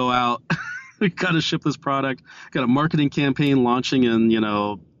got to go out. We've got to ship this product. Got a marketing campaign launching in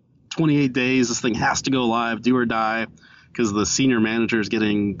 28 days. This thing has to go live, do or die, because the senior manager is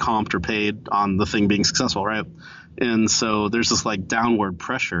getting comped or paid on the thing being successful, right? And so there's this downward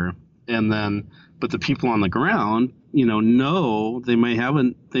pressure, but the people on the ground, know they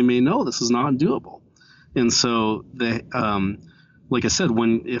may know this is not doable, and so they, like I said,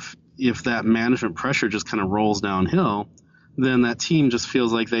 if that management pressure just kind of rolls downhill, then that team just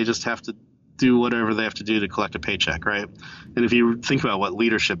feels like they just have to do whatever they have to do to collect a paycheck, right? And if you think about what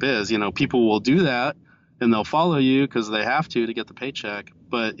leadership is, people will do that, and they'll follow you because they have to get the paycheck.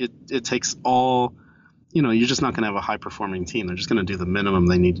 But it takes all, you're just not going to have a high-performing team. They're just going to do the minimum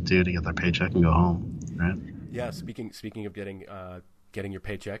they need to do to get their paycheck and go home, right? Yeah, speaking of getting your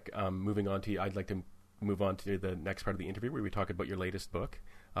paycheck, moving on to, I'd like to move on to the next part of the interview where we talk about your latest book,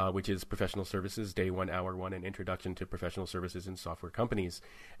 which is Professional Services, Day One, Hour One, an Introduction to Professional Services in Software Companies.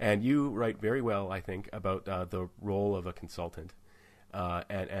 And you write very well, I think, about the role of a consultant.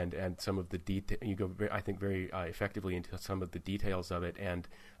 And some of the you go, I think, very effectively into some of the details of it. And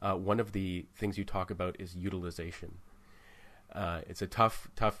one of the things you talk about is utilization. It's a tough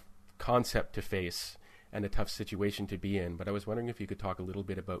concept to face and a tough situation to be in. But I was wondering if you could talk a little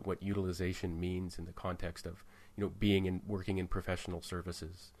bit about what utilization means in the context of, working in professional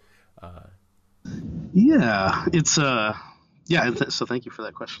services. So thank you for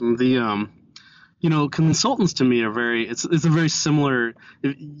that question. Consultants to me are it's a very similar,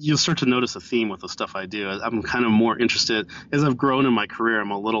 you'll start to notice a theme with the stuff I do. I'm kind of more interested, as I've grown in my career,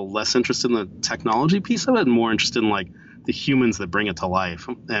 I'm a little less interested in the technology piece of it and more interested in like the humans that bring it to life.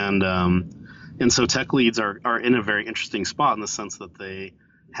 And so tech leads are in a very interesting spot in the sense that they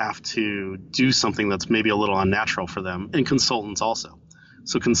have to do something that's maybe a little unnatural for them, and consultants also.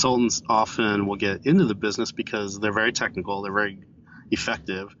 So consultants often will get into the business because they're very technical, they're very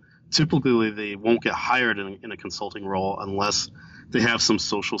effective. Typically, they won't get hired in a consulting role unless they have some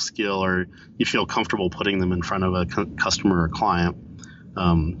social skill or you feel comfortable putting them in front of a customer or client.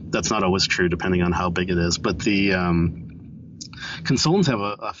 That's not always true depending on how big it is. But the consultants have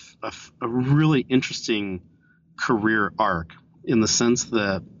a really interesting career arc in the sense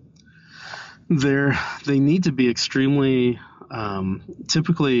that they need to be extremely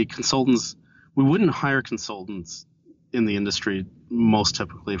typically consultants. We wouldn't hire consultants in the industry most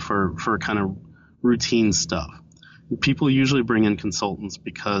typically for kind of routine stuff. People usually bring in consultants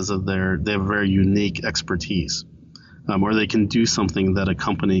because of they have very unique expertise, or they can do something that a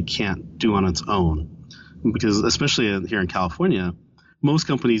company can't do on its own. Because especially here in California, most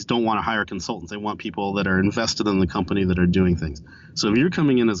companies don't want to hire consultants. They want people that are invested in the company that are doing things. So if you're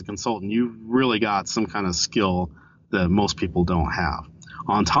coming in as a consultant, you've really got some kind of skill that most people don't have.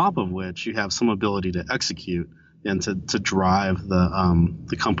 On top of which, you have some ability to execute and to drive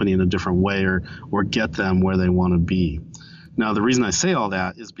the company in a different way or get them where they want to be. Now, the reason I say all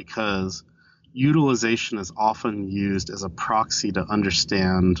that is because utilization is often used as a proxy to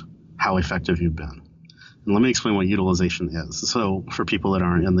understand how effective you've been. And let me explain what utilization is. So for people that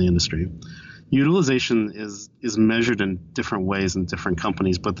aren't in the industry, utilization is measured in different ways in different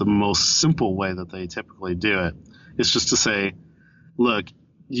companies, but the most simple way that they typically do it is just to say, look,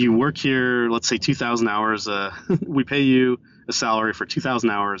 you work here, let's say 2,000 hours. We pay you a salary for 2,000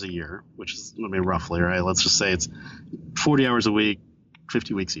 hours a year, which is, roughly, right? Let's just say it's 40 hours a week,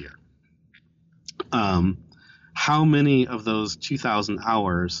 50 weeks a year. How many of those 2,000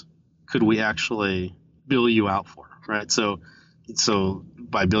 hours could we actually bill you out for, right? So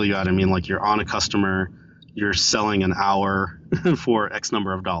by bill you out, I mean like you're on a customer, you're selling an hour for X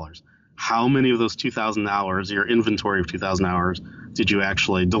number of dollars. How many of those 2,000 hours, your inventory of 2,000 hours, did you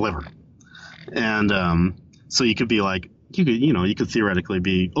actually deliver? And so you could be like, you could theoretically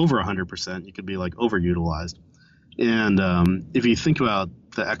be over 100%. You could be like overutilized. And if you think about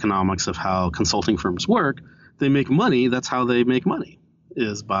the economics of how consulting firms work, they make money. That's how they make money,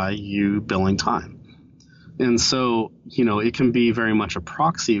 is by you billing time. And so, it can be very much a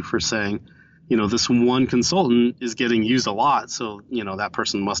proxy for saying, this one consultant is getting used a lot. So, that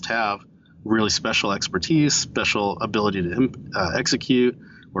person must have really special expertise, special ability to execute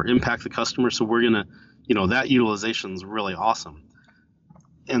or impact the customer. So we're going to, that utilization is really awesome.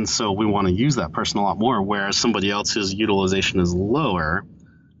 And so we want to use that person a lot more, whereas somebody else's utilization is lower,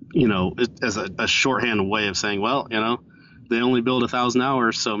 as a shorthand way of saying, well, they only build 1,000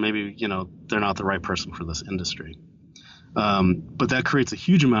 hours, so maybe, they're not the right person for this industry. But that creates a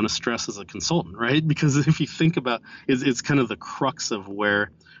huge amount of stress as a consultant, right? Because if you think about it's kind of the crux of where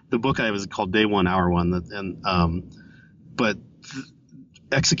the book I have is called Day One, Hour One. But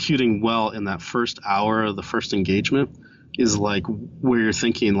executing well in that first hour of the first engagement is like where you're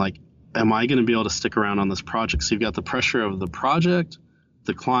thinking like, am I going to be able to stick around on this project? So you've got the pressure of the project,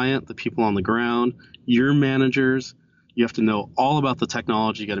 the client, the people on the ground, your managers. You have to know all about the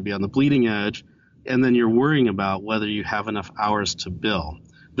technology. You got to be on the bleeding edge. And then you're worrying about whether you have enough hours to bill.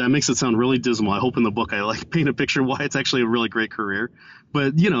 That makes it sound really dismal. I hope in the book I paint a picture why it's actually a really great career.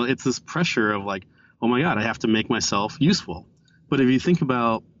 But, it's this pressure of like, oh my God, I have to make myself useful. But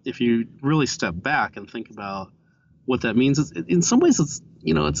if you really step back and think about what that means, in some ways it's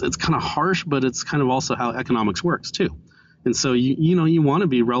kind of harsh, but it's kind of also how economics works too. And so, you want to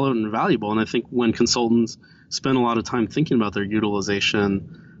be relevant and valuable. And I think when consultants spend a lot of time thinking about their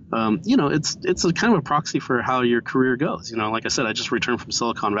utilization, it's a kind of a proxy for how your career goes. Like I said, I just returned from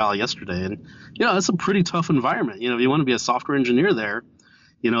Silicon Valley yesterday, and it's a pretty tough environment. If you want to be a software engineer there,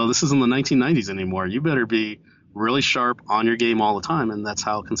 This isn't the 1990s anymore. You better be really sharp on your game all the time, and that's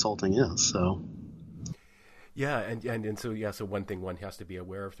how consulting is. So. Yeah, and so so one thing one has to be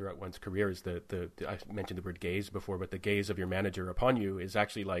aware of throughout one's career is the I mentioned the word gaze before, but the gaze of your manager upon you is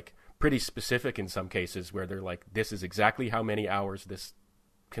actually like pretty specific in some cases, where they're like, this is exactly how many hours this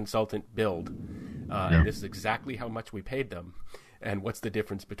consultant billed, and this is exactly how much we paid them, and what's the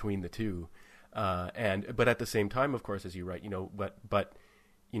difference between the two, but at the same time, of course, as you write, but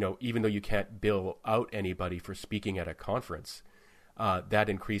even though you can't bill out anybody for speaking at a conference, that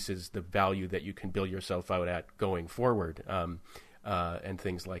increases the value that you can bill yourself out at going forward, and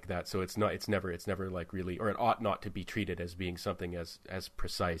things like that. So it's never like really, or it ought not to be treated as being something as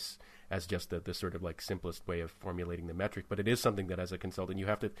precise as just the sort of like simplest way of formulating the metric. But it is something that as a consultant you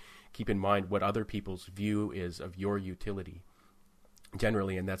have to keep in mind what other people's view is of your utility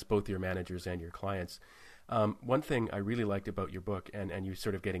generally, and that's both your managers and your clients. One thing I really liked about your book, and you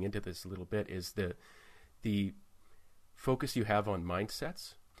sort of getting into this a little bit, is the focus you have on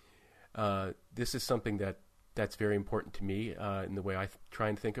mindsets. This is something that's very important to me in the way I try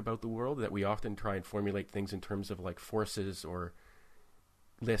and think about the world, that we often try and formulate things in terms of like forces or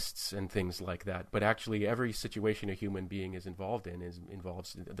lists and things like that. But actually every situation a human being is involved in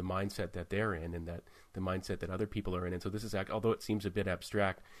involves the mindset that they're in, and that the mindset that other people are in. And so this is, although it seems a bit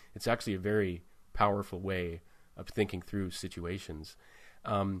abstract, it's actually a very powerful way of thinking through situations.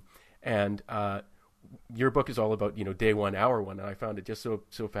 Your book is all about, day one, hour one, and I found it just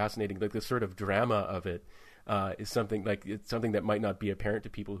so fascinating. Like the sort of drama of it is something like, it's something that might not be apparent to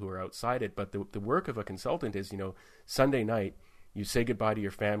people who are outside it. But the work of a consultant is, Sunday night you say goodbye to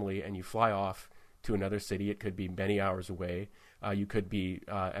your family and you fly off to another city. It could be many hours away. You could be,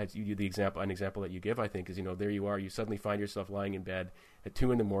 an example that you give, I think, is, there you are, you suddenly find yourself lying in bed at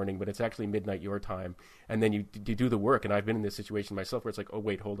 2 a.m, but it's actually midnight your time. And then you do the work. And I've been in this situation myself where it's like, oh,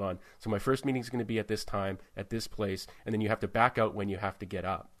 wait, hold on. So my first meeting is going to be at this time, at this place. And then you have to back out when you have to get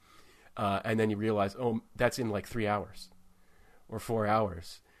up. And then you realize, oh, that's in like 3 hours or 4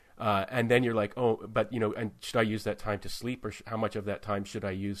 hours. And then you're like, oh, but, and should I use that time to sleep, or how much of that time should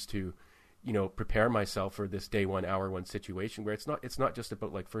I use to, prepare myself for this day one, hour one situation, where it's not just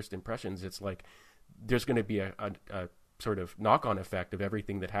about like first impressions. It's like, there's going to be a sort of knock-on effect of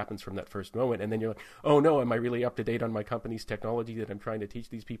everything that happens from that first moment. And then you're like, oh no, am I really up to date on my company's technology that I'm trying to teach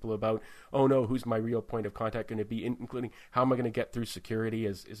these people about? Oh no, who's my real point of contact going to be, including how am I going to get through security?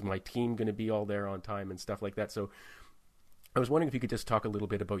 Is my team going to be all there on time and stuff like that? So I was wondering if you could just talk a little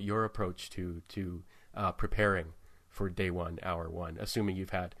bit about your approach to preparing for day one, hour one, assuming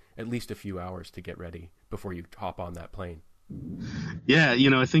you've had at least a few hours to get ready before you hop on that plane. Yeah,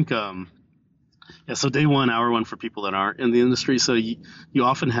 I think so day one, hour one, for people that aren't in the industry. So you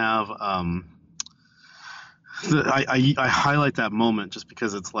often have I highlight that moment just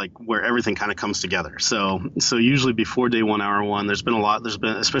because it's like where everything kind of comes together. So usually before day one, hour one, there's been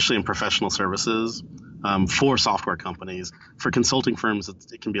especially in professional services, for software companies. For consulting firms,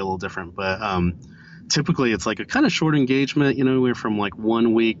 it can be a little different, but typically it's like a kind of short engagement, anywhere from like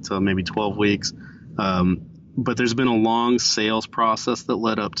 1 week to maybe 12 weeks. But there's been a long sales process that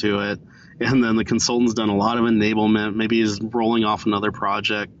led up to it. And then the consultant's done a lot of enablement, maybe is rolling off another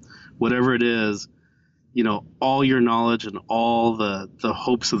project, whatever it is, all your knowledge and all the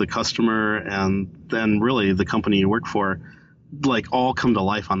hopes of the customer, and then really the company you work for, like all come to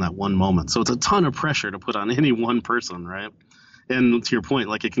life on that one moment. So it's a ton of pressure to put on any one person, right? And to your point,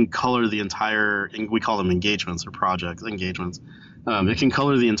 like it can color the entire, we call them engagements or project engagements. It can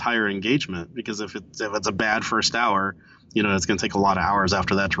color the entire engagement, because if it's a bad first hour, it's going to take a lot of hours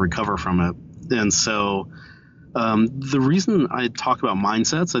after that to recover from it. And so the reason I talk about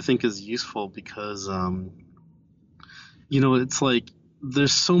mindsets, I think, is useful because, it's like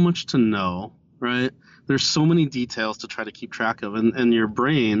there's so much to know, right? There's so many details to try to keep track of, and your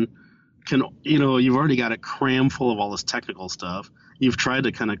brain can, you've already got it cram full of all this technical stuff. You've tried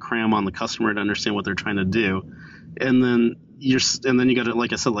to kind of cram on the customer to understand what they're trying to do. And then you got to,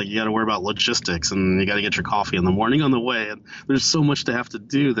 like I said, like you got to worry about logistics, and you got to get your coffee in the morning on the way. And there's so much to have to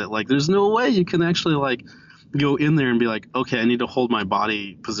do that, like, there's no way you can actually like go in there and be like, okay, I need to hold my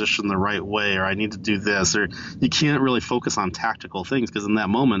body position the right way, or I need to do this, or you can't really focus on tactical things, because in that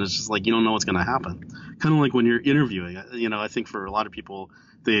moment, it's just like, you don't know what's going to happen. Kind of like when you're interviewing, I think for a lot of people,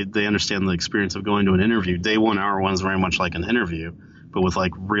 they understand the experience of going to an interview. Day one, hour one is very much like an interview, but with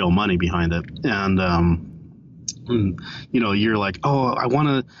like real money behind it. And, you're like, oh,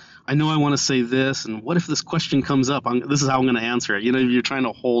 I know I want to say this, and what if this question comes up? This is how I'm going to answer it. You're trying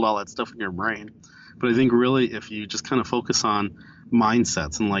to hold all that stuff in your brain. But I think really, if you just kind of focus on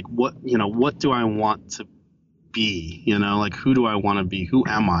mindsets and like what do I want be? Like, who do I want to be? Who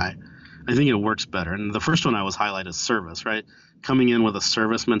am I? I think it works better. And the first one I was highlight is service, right? Coming in with a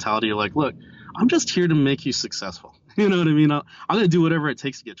service mentality, you're like, look, I'm just here to make you successful. You know what I mean? I'm going to do whatever it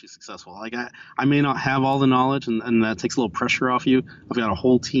takes to get you successful. Like, I may not have all the knowledge, and that takes a little pressure off you. I've got a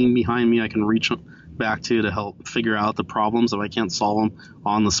whole team behind me I can reach back to help figure out the problems if I can't solve them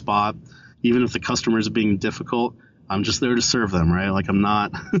on the spot. Even if the customer is being difficult, I'm just there to serve them, right? Like, I'm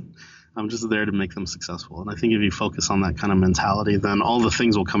not I'm just there to make them successful. And I think if you focus on that kind of mentality, then all the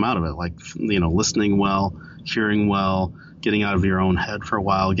things will come out of it, like, listening well, hearing well, getting out of your own head for a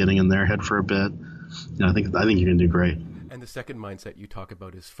while, getting in their head for a bit. I think you can do great. And the second mindset you talk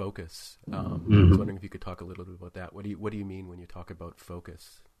about is focus. I was wondering if you could talk a little bit about that. What do you mean when you talk about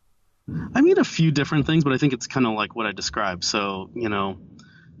focus? I mean a few different things, but I think it's kind of like what I described. So,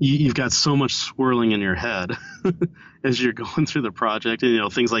 you've got so much swirling in your head as you're going through the project.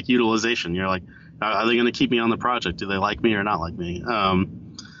 And, things like utilization. You're like, are they going to keep me on the project? Do they like me or not like me?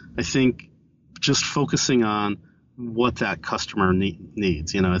 I think just focusing on what that customer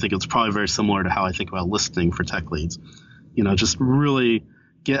needs. I think it's probably very similar to how I think about listening for tech leads. Just really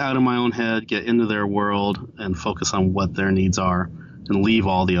get out of my own head, get into their world, and focus on what their needs are, and leave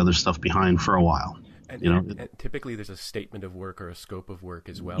all the other stuff behind for a while. And typically there's a statement of work or a scope of work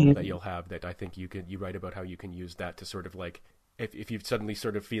as well that you'll have that I think you write about how you can use that to sort of like, if you're suddenly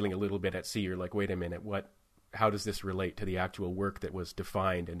sort of feeling a little bit at sea, you're like, wait a minute, how does this relate to the actual work that was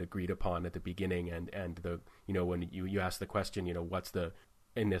defined and agreed upon at the beginning? And the, when you ask the question, what's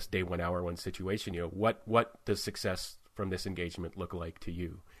in this day 1 hour 1 situation, what does success from this engagement look like to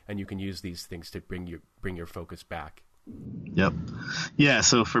you? And you can use these things to bring your focus back. Yep. Yeah.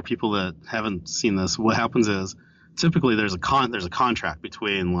 So for people that haven't seen this, what happens is typically there's a contract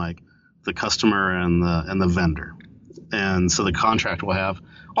between like the customer and the vendor. And so the contract will have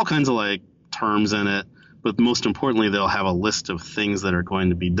all kinds of like terms in it. But most importantly, they'll have a list of things that are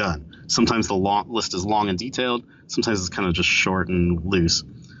going to be done. Sometimes the list is long and detailed. Sometimes it's kind of just short and loose.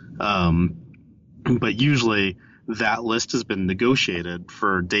 But usually that list has been negotiated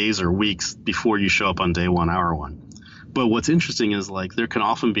for days or weeks before you show up on day 1, hour 1. But what's interesting is like there can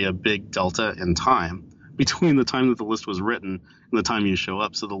often be a big delta in time between the time that the list was written and the time you show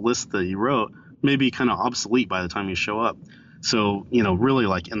up. So the list that you wrote may be kind of obsolete by the time you show up. So, really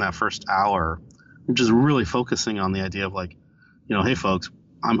like in that first hour, just really focusing on the idea of like, hey folks,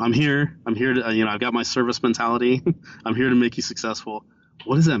 I'm here to, I've got my service mentality. I'm here to make you successful.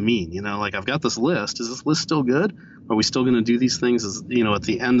 What does that mean? Like I've got this list. Is this list still good? Are we still going to do these things? At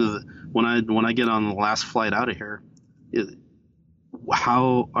the end of when I get on the last flight out of here,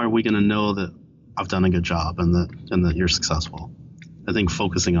 how are we going to know that I've done a good job and that you're successful? I think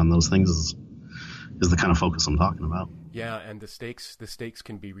focusing on those things is the kind of focus I'm talking about. Yeah, and the stakes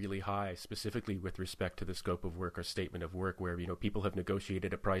can be really high, specifically with respect to the scope of work or statement of work, where people have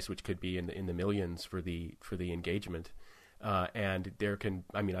negotiated a price which could be in the millions for the engagement, and there can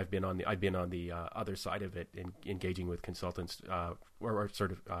I've been on the other side of it, engaging with consultants or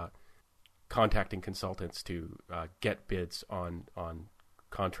sort of contacting consultants to get bids on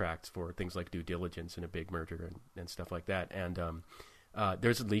contracts for things like due diligence in a big merger and stuff like that, and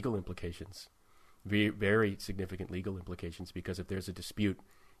there's legal implications. Very, very significant legal implications, because if there's a dispute,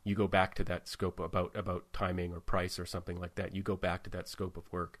 you go back to that scope about timing or price or something like that. You go back to that scope of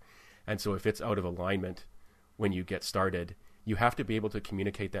work. And so if it's out of alignment when you get started, you have to be able to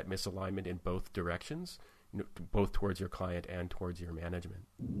communicate that misalignment in both directions, both towards your client and towards your management.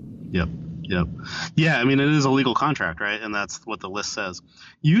 Yep. Yeah, it is a legal contract, right? And that's what the list says.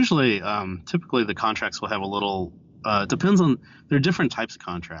 Usually, typically the contracts will have a little depends on, there are different types of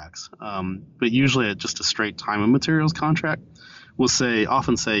contracts, but usually just a straight time and materials contract will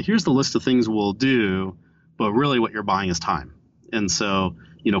often say, here's the list of things we'll do, but really what you're buying is time. And so,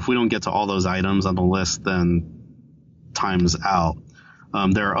 if we don't get to all those items on the list, then time's out.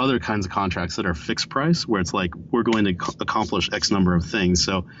 There are other kinds of contracts that are fixed price, where it's like, we're going to accomplish X number of things.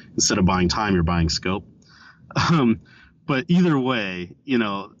 So instead of buying time, you're buying scope. But either way,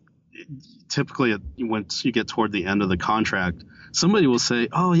 typically once you get toward the end of the contract, somebody will say,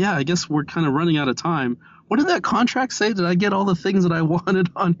 oh yeah, I guess we're kind of running out of time. What did that contract say? Did I get all the things that I wanted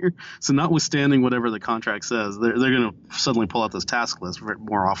on here? So notwithstanding whatever the contract says, they're going to suddenly pull out this task list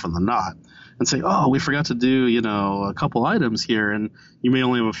more often than not and say, oh, we forgot to do, a couple items here, and you may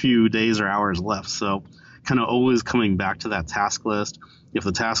only have a few days or hours left. So kind of always coming back to that task list. If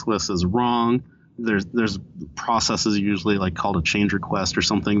the task list is wrong, there's processes usually like called a change request or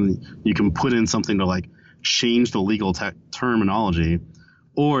something. You can put in something to like change the legal terminology,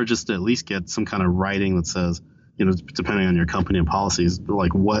 or just to at least get some kind of writing that says, depending on your company and policies,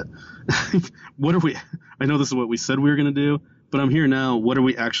 like what what are we? I know this is what we said we were going to do, but I'm here now. What are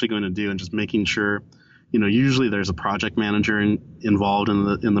we actually going to do? And just making sure, usually there's a project manager involved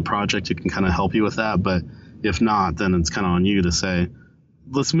in the project who can kind of help you with that. But if not, then it's kind of on you to say,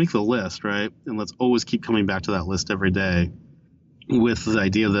 let's make the list, right? And let's always keep coming back to that list every day, with the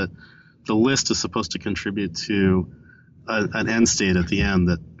idea that the list is supposed to contribute to an end state at the end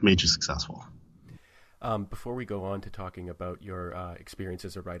that made you successful. Before we go on to talking about your experience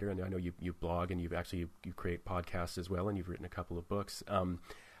as a writer, and I know you blog and you create podcasts as well, and you've written a couple of books.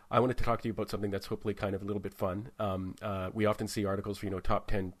 I wanted to talk to you about something that's hopefully kind of a little bit fun. We often see articles for, top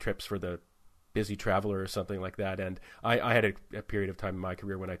 10 trips for the busy traveler or something like that. And I had a period of time in my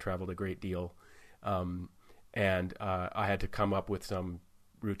career when I traveled a great deal. And I had to come up with some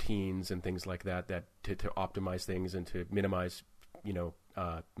routines and things like that to optimize things and to minimize,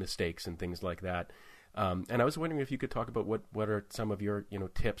 mistakes and things like that. And I was wondering if you could talk about what are some of your,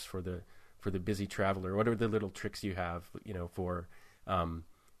 tips for the busy traveler. What are the little tricks you have,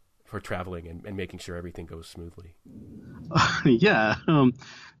 for traveling and making sure everything goes smoothly? Yeah.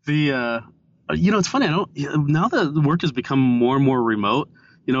 It's funny. Now that the work has become more and more remote,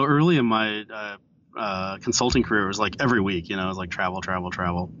 early in my consulting career, it was like every week, it was like travel.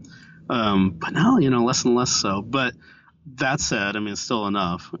 But now, less and less so. But that said, it's still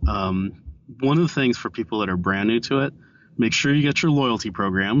enough. One of the things for people that are brand new to it, make sure you get your loyalty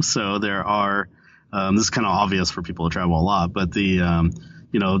program. So there are, this is kind of obvious for people who travel a lot, but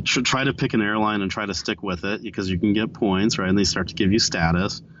try to pick an airline and try to stick with it, because you can get points, right? And they start to give you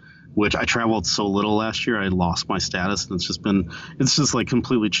status, which I traveled so little last year, I lost my status, and it's just like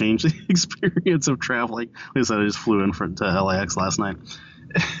completely changed the experience of traveling. Like I said, I just flew in to LAX last night.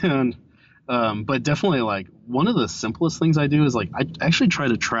 And, but definitely, like, one of the simplest things I do is, like, I actually try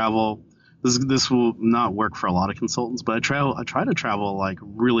to travel. This will not work for a lot of consultants, but I try to travel like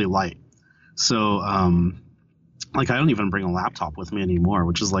really light. So, like, I don't even bring a laptop with me anymore,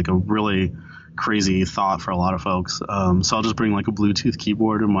 which is like a really crazy thought for a lot of folks. So I'll just bring like a Bluetooth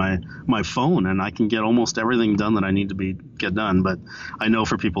keyboard and my phone, and I can get almost everything done that I need to get done. But I know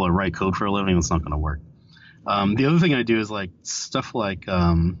for people that write code for a living, it's not going to work. The other thing I do is like stuff like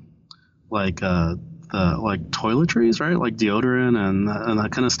toiletries, right? Like deodorant and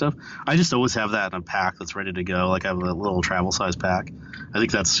that kind of stuff. I just always have that in a pack that's ready to go. Like I have a little travel size pack. I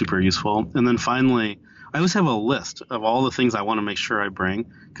think that's super useful. And then finally, I always have a list of all the things I want to make sure I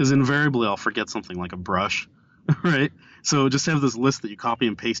bring, because invariably I'll forget something like a brush, right? So just have this list that you copy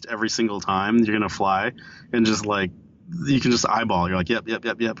and paste every single time you're going to fly, and just like, you can just eyeball. You're like, yep.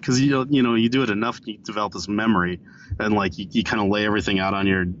 Because you do it enough, you develop this memory, and like you kind of lay everything out on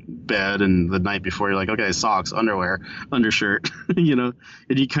your bed, and the night before you're like, okay, socks, underwear, undershirt, and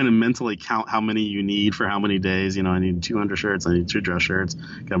you kind of mentally count how many you need for how many days. I need 2 undershirts, I need 2 dress shirts,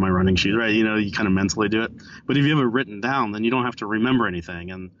 got my running shoes, right? You kind of mentally do it. But if you have it written down, then you don't have to remember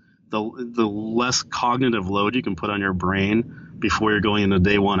anything, and the less cognitive load you can put on your brain before you're going into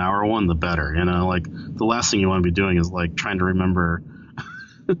day 1, hour 1, the better. Like the last thing you want to be doing is like trying to remember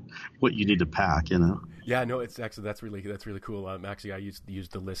what you need to pack. Yeah, no, it's actually that's really cool. Actually, I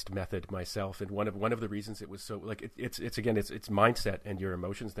used the list method myself, and one of the reasons it was so like it's mindset and your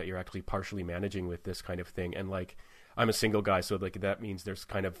emotions that you're actually partially managing with this kind of thing. And like I'm a single guy, so like that means there's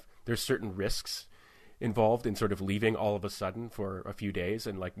certain risks involved in sort of leaving all of a sudden for a few days.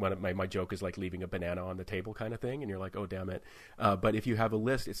 And like one of my joke is like leaving a banana on the table kind of thing. And you're like, oh, damn it. But if you have a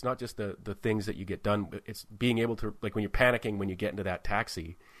list, it's not just the things that you get done. It's being able to, like when you're panicking, when you get into that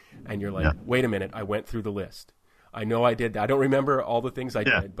taxi and you're like, wait a minute, I went through the list. I know I did. I don't remember all the things I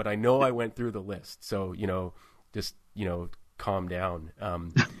did, but I know I went through the list. So, just, calm down.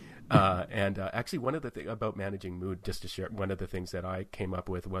 And actually one of the things about managing mood, just to share, one of the things that I came up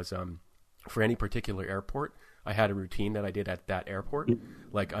with was, for any particular airport, I had a routine that I did at that airport.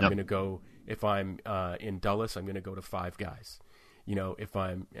 Like I'm going to go, if I'm in Dulles, I'm going to go to Five Guys. If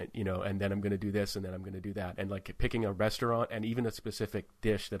I'm, and then I'm going to do this, and then I'm going to do that. And like picking a restaurant and even a specific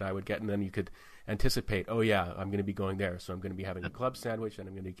dish that I would get. And then you could anticipate, oh yeah, I'm going to be going there. So I'm going to be having a club sandwich, and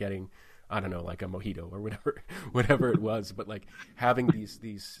I'm going to be getting, I don't know, like a mojito or whatever it was. But like having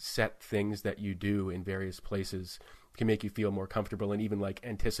these set things that you do in various places can make you feel more comfortable and even like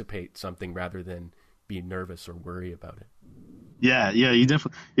anticipate something rather than be nervous or worry about it. Yeah, you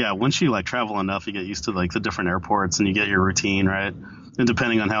definitely. Yeah, once you like travel enough, you get used to like the different airports and you get your routine, right? And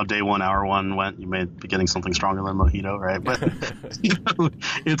depending on how day 1, hour 1 went, you may be getting something stronger than mojito, right? But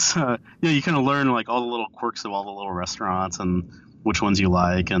it's you kind of learn like all the little quirks of all the little restaurants and which ones you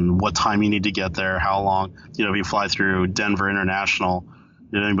like and what time you need to get there, how long. If you fly through Denver International,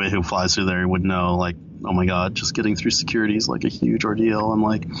 Anybody who flies through there would know, like, oh my God, just getting through security is like a huge ordeal. And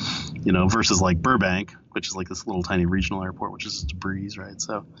like, versus like Burbank, which is like this little tiny regional airport, which is just a breeze, right?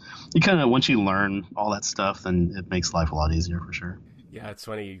 So you kind of, once you learn all that stuff, then it makes life a lot easier for sure. Yeah, it's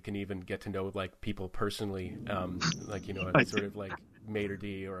funny. You can even get to know like people personally, like, sort of like maitre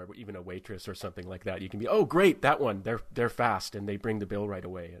d' or even a waitress or something like that. You can be, oh, great, that one, they're fast and they bring the bill right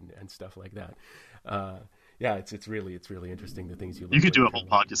away and stuff like that. Yeah, it's really interesting, the things you learn. You could do a whole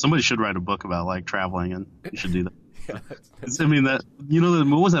podcast. Somebody should write a book about like traveling, and you should do that. Yeah, I mean, that,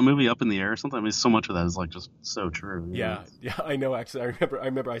 what was that movie, Up in the Air or something? I mean, so much of that is like just so true. Yeah, I know. Actually, I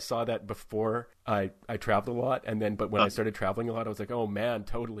remember I saw that before I traveled a lot, but when I started traveling a lot, I was like, oh man,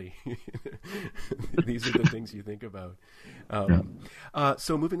 totally. These are the things you think about.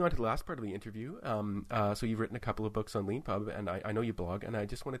 So moving on to the last part of the interview. So you've written a couple of books on LeanPub, and I know you blog, and I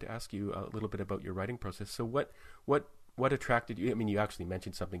just wanted to ask you a little bit about your writing process. So what attracted you? I mean, you actually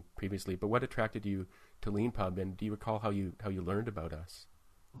mentioned something previously, but what attracted you to LeanPub, and do you recall how you learned about us?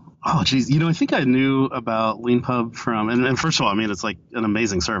 Oh, geez. I think I knew about LeanPub from, and first of all, I mean, it's like an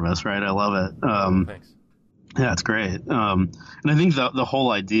amazing service, right? I love it. Thanks. Yeah, it's great. And I think the whole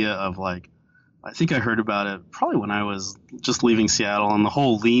idea of like, I think I heard about it probably when I was just leaving Seattle, and the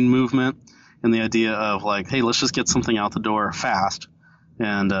whole lean movement and the idea of like, hey, let's just get something out the door fast.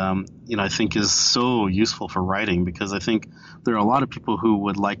 And, I think is so useful for writing, because I think there are a lot of people who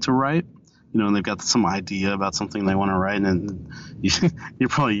would like to write, and they've got some idea about something they want to write. And you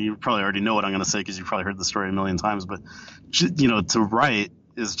probably already know what I'm going to say, because you've probably heard the story a million times. But, to write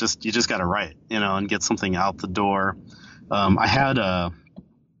is just, you just got to write, and get something out the door.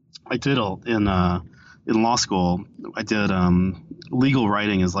 In law school, I did legal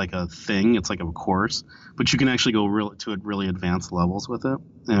writing is like a thing. It's like a course, but you can actually go to really advanced levels with it,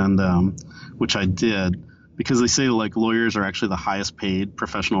 and which I did, because they say like lawyers are actually the highest paid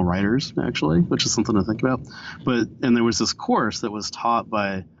professional writers, actually, which is something to think about. And there was this course that was taught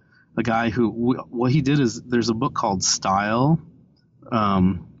by a guy who, what he did is, there's a book called Style. It's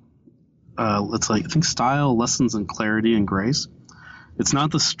like, I think Style, Lessons in Clarity and Grace. It's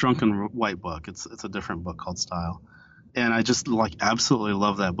not the Strunk and White book. It's a different book called Style. And I just like absolutely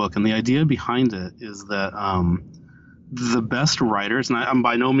love that book. And the idea behind it is that the best writers, and I'm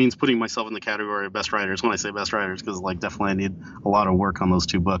by no means putting myself in the category of best writers when I say best writers, because like definitely I need a lot of work on those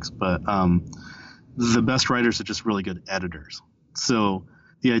two books. But the best writers are just really good editors. So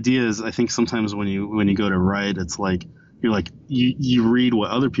the idea is, I think sometimes when you go to write, it's like, you're like, you read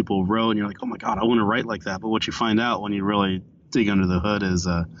what other people wrote and you're like, oh my God, I want to write like that. But what you find out when you really dig under the hood is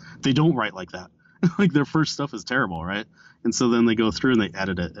they don't write like that. Like their first stuff is terrible, right? And so then they go through and they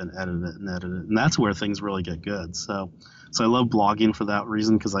edit it and edit it and edit it, and that's where things really get good. So I love blogging for that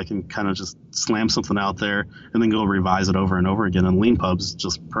reason, because I can kind of just slam something out there and then go revise it over and over again. And LeanPub's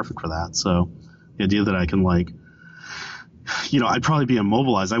just perfect for that. So the idea that I can like, I'd probably be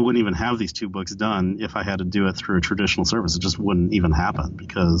immobilized. I wouldn't even have these two books done if I had to do it through a traditional service. It just wouldn't even happen,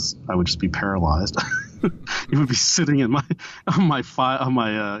 because I would just be paralyzed. It would be sitting on my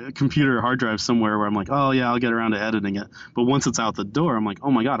computer hard drive somewhere where I'm like, oh yeah, I'll get around to editing it. But once it's out the door, I'm like,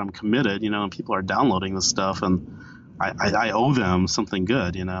 oh my God, I'm committed, and people are downloading this stuff, and I owe them something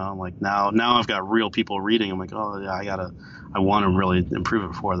good, Like now I've got real people reading. I'm like, oh yeah, I want to really improve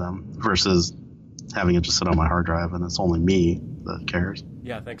it for them, versus having it just sit on my hard drive and it's only me that cares.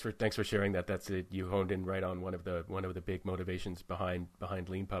 Yeah, thanks for sharing that. That's it. You honed in right on one of the big motivations behind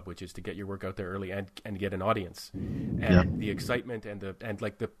LeanPub, which is to get your work out there early and get an audience. And the excitement and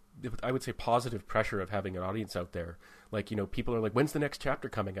the I would say positive pressure of having an audience out there. Like, people are like, when's the next chapter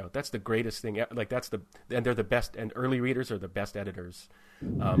coming out? That's the greatest thing. Like and they're the best, and early readers are the best editors.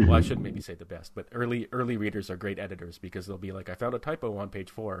 Well, I shouldn't maybe say the best, but early readers are great editors, because they'll be like, I found a typo on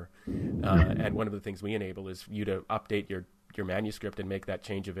page 4. And one of the things we enable is you to update your manuscript and make that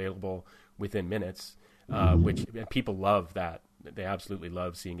change available within minutes, which and people love that. They absolutely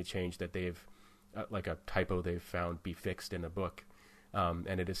love seeing a change that they've, like a typo they've found, be fixed in a book.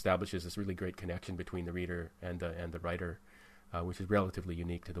 And it establishes this really great connection between the reader and the writer, which is relatively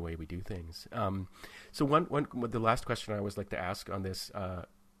unique to the way we do things. So the last question I always like to ask on this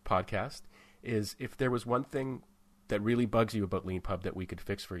podcast is, if there was one thing that really bugs you about LeanPub that we could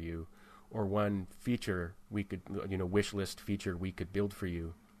fix for you, or one feature we could, wish list feature we could build for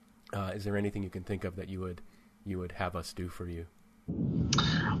you, is there anything you can think of that you would have us do for you?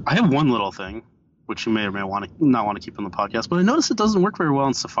 I have one little thing, which you may or may not want to keep on the podcast, but I noticed it doesn't work very well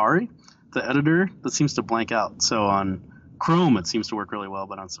in Safari. The editor, that seems to blank out. So on Chrome, it seems to work really well,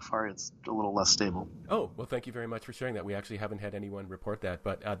 but on Safari, it's a little less stable. Oh, well, thank you very much for sharing that. We actually haven't had anyone report that,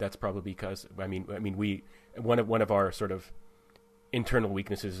 but that's probably because, one of our sort of internal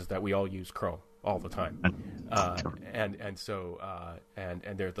weaknesses is that we all use Chrome all the time, and so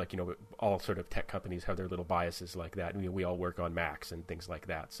there's like, all sort of tech companies have their little biases like that. We all work on Macs and things like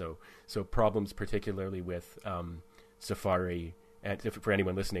that. So problems particularly with Safari, and for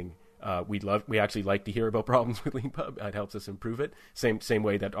anyone listening, we actually like to hear about problems with Leanpub. It helps us improve it. Same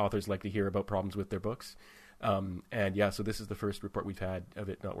way that authors like to hear about problems with their books. So this is the first report we've had of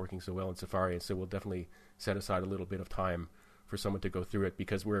it not working so well in Safari, and so we'll definitely set aside a little bit of time for someone to go through it,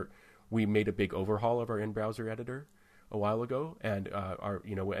 because we made a big overhaul of our in-browser editor a while ago, and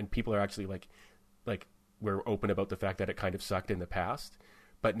and people are actually like we're open about the fact that it kind of sucked in the past,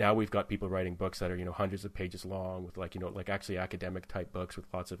 but now we've got people writing books that are hundreds of pages long with actually academic type books with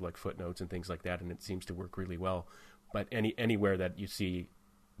lots of like footnotes and things like that, and it seems to work really well. But anywhere that you see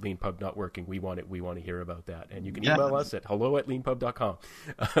Leanpub not working, we want to hear about that, and you can email us at hello@leanpub.com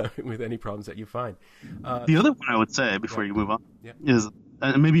with any problems that you find. The other one I would say before you move on is,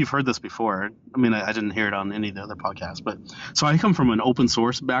 and maybe you've heard this before, I mean, I didn't hear it on any of the other podcasts, but so I come from an open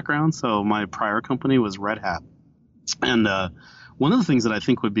source background, so my prior company was Red Hat, and one of the things that I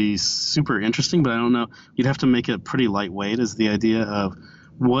think would be super interesting, but I don't know, you'd have to make it pretty lightweight, is the idea of,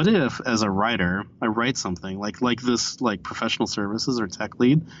 what if, as a writer, I write something like this, like professional services or tech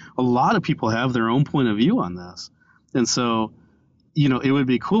lead? A lot of people have their own point of view on this. And so, it would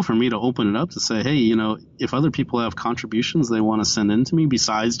be cool for me to open it up to say, hey, if other people have contributions they want to send in to me,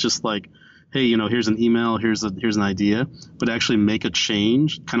 besides just like, hey, here's an email, here's an idea, but actually make a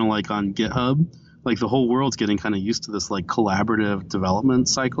change, kind of like on GitHub. Like the whole world's getting kind of used to this like collaborative development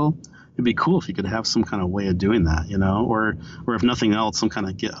cycle. It'd be cool if you could have some kind of way of doing that, or if nothing else, some kind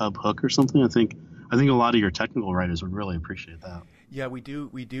of GitHub hook or something. I think a lot of your technical writers would really appreciate that. Yeah, we do.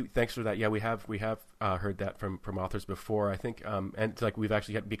 Thanks for that. Yeah, we have heard that from authors before. I think, and it's like we've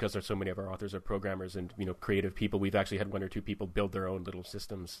actually had, because there's so many of our authors are programmers and creative people. We've actually had one or two people build their own little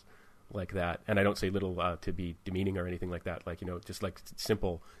systems like that. And I don't say little to be demeaning or anything like that. Like just like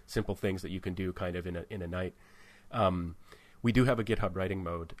simple things that you can do kind of in a night. We do have a GitHub writing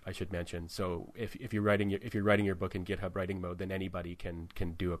mode, I should mention. So if you're writing your book in GitHub writing mode, then anybody can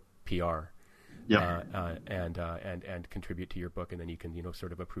do a PR, and contribute to your book, and then you can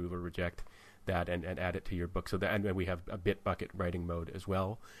sort of approve or reject that and add it to your book. So that, and we have a Bitbucket writing mode as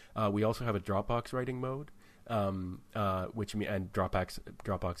well. We also have a Dropbox writing mode, and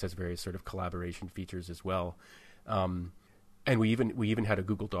Dropbox has various sort of collaboration features as well. And we even had a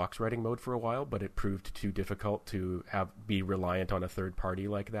Google Docs writing mode for a while, but it proved too difficult to be reliant on a third party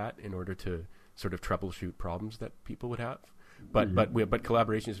like that in order to sort of troubleshoot problems that people would have. But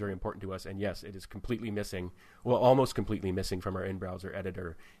collaboration is very important to us, and yes, it is completely missing, almost completely missing from our in-browser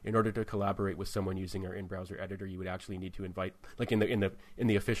editor. In order to collaborate with someone using our in-browser editor, you would actually need to invite, like in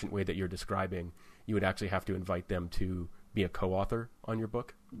the efficient way that you're describing, you would actually have to invite them to be a co-author on your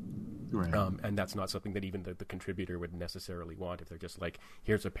book. Right. And that's not something that even the contributor would necessarily want if they're just like,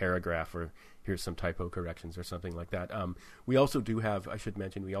 here's a paragraph or here's some typo corrections or something like that. We also do have, I should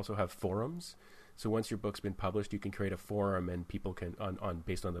mention, we also have forums. So once your book's been published, you can create a forum, and people can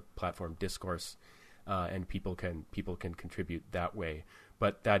based on the platform Discourse, and people can contribute that way.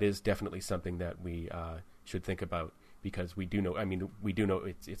 But that is definitely something that we should think about, because we do know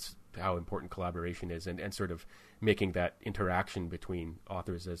it's how important collaboration is, and sort of making that interaction between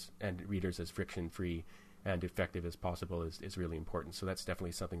authors and readers as friction-free and effective as possible is really important. So that's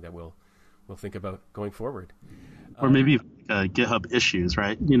definitely something that we'll think about going forward. Or maybe GitHub issues,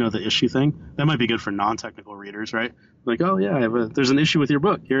 right? The issue thing. That might be good for non-technical readers, right? Like, oh yeah, there's an issue with your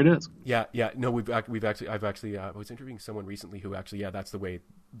book. Here it is. Yeah. No, I've actually I was interviewing someone recently who actually, that's the way.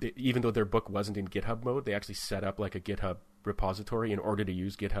 Even though their book wasn't in GitHub mode, they actually set up like a GitHub repository in order to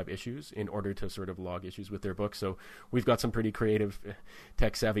use GitHub issues, in order to sort of log issues with their book. So we've got some pretty creative,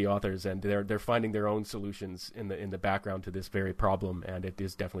 tech-savvy authors, and they're finding their own solutions in the background to this very problem. And it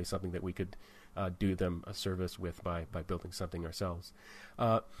is definitely something that we could do them a service with by building something ourselves.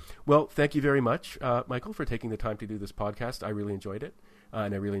 Well, thank you very much, Michael, for taking the time to do this podcast. I really enjoyed it.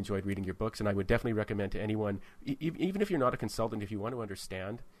 And I really enjoyed reading your books, and I would definitely recommend to anyone, even if you're not a consultant, if you want to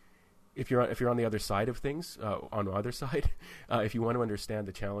understand, if you're on the other side of things, on the other side, if you want to understand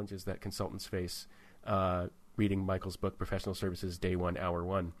the challenges that consultants face, reading Michael's book, Professional Services, Day 1, Hour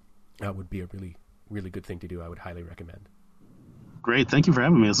 1, would be a really, really good thing to do. I would highly recommend. Great. Thank you for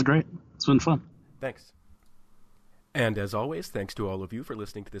having me. This is great. It's been fun. Thanks. And as always, thanks to all of you for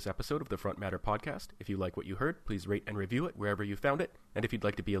listening to this episode of the Front Matter Podcast. If you like what you heard, please rate and review it wherever you found it. And if you'd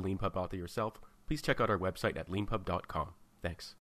like to be a Leanpub author yourself, please check out our website at leanpub.com. Thanks.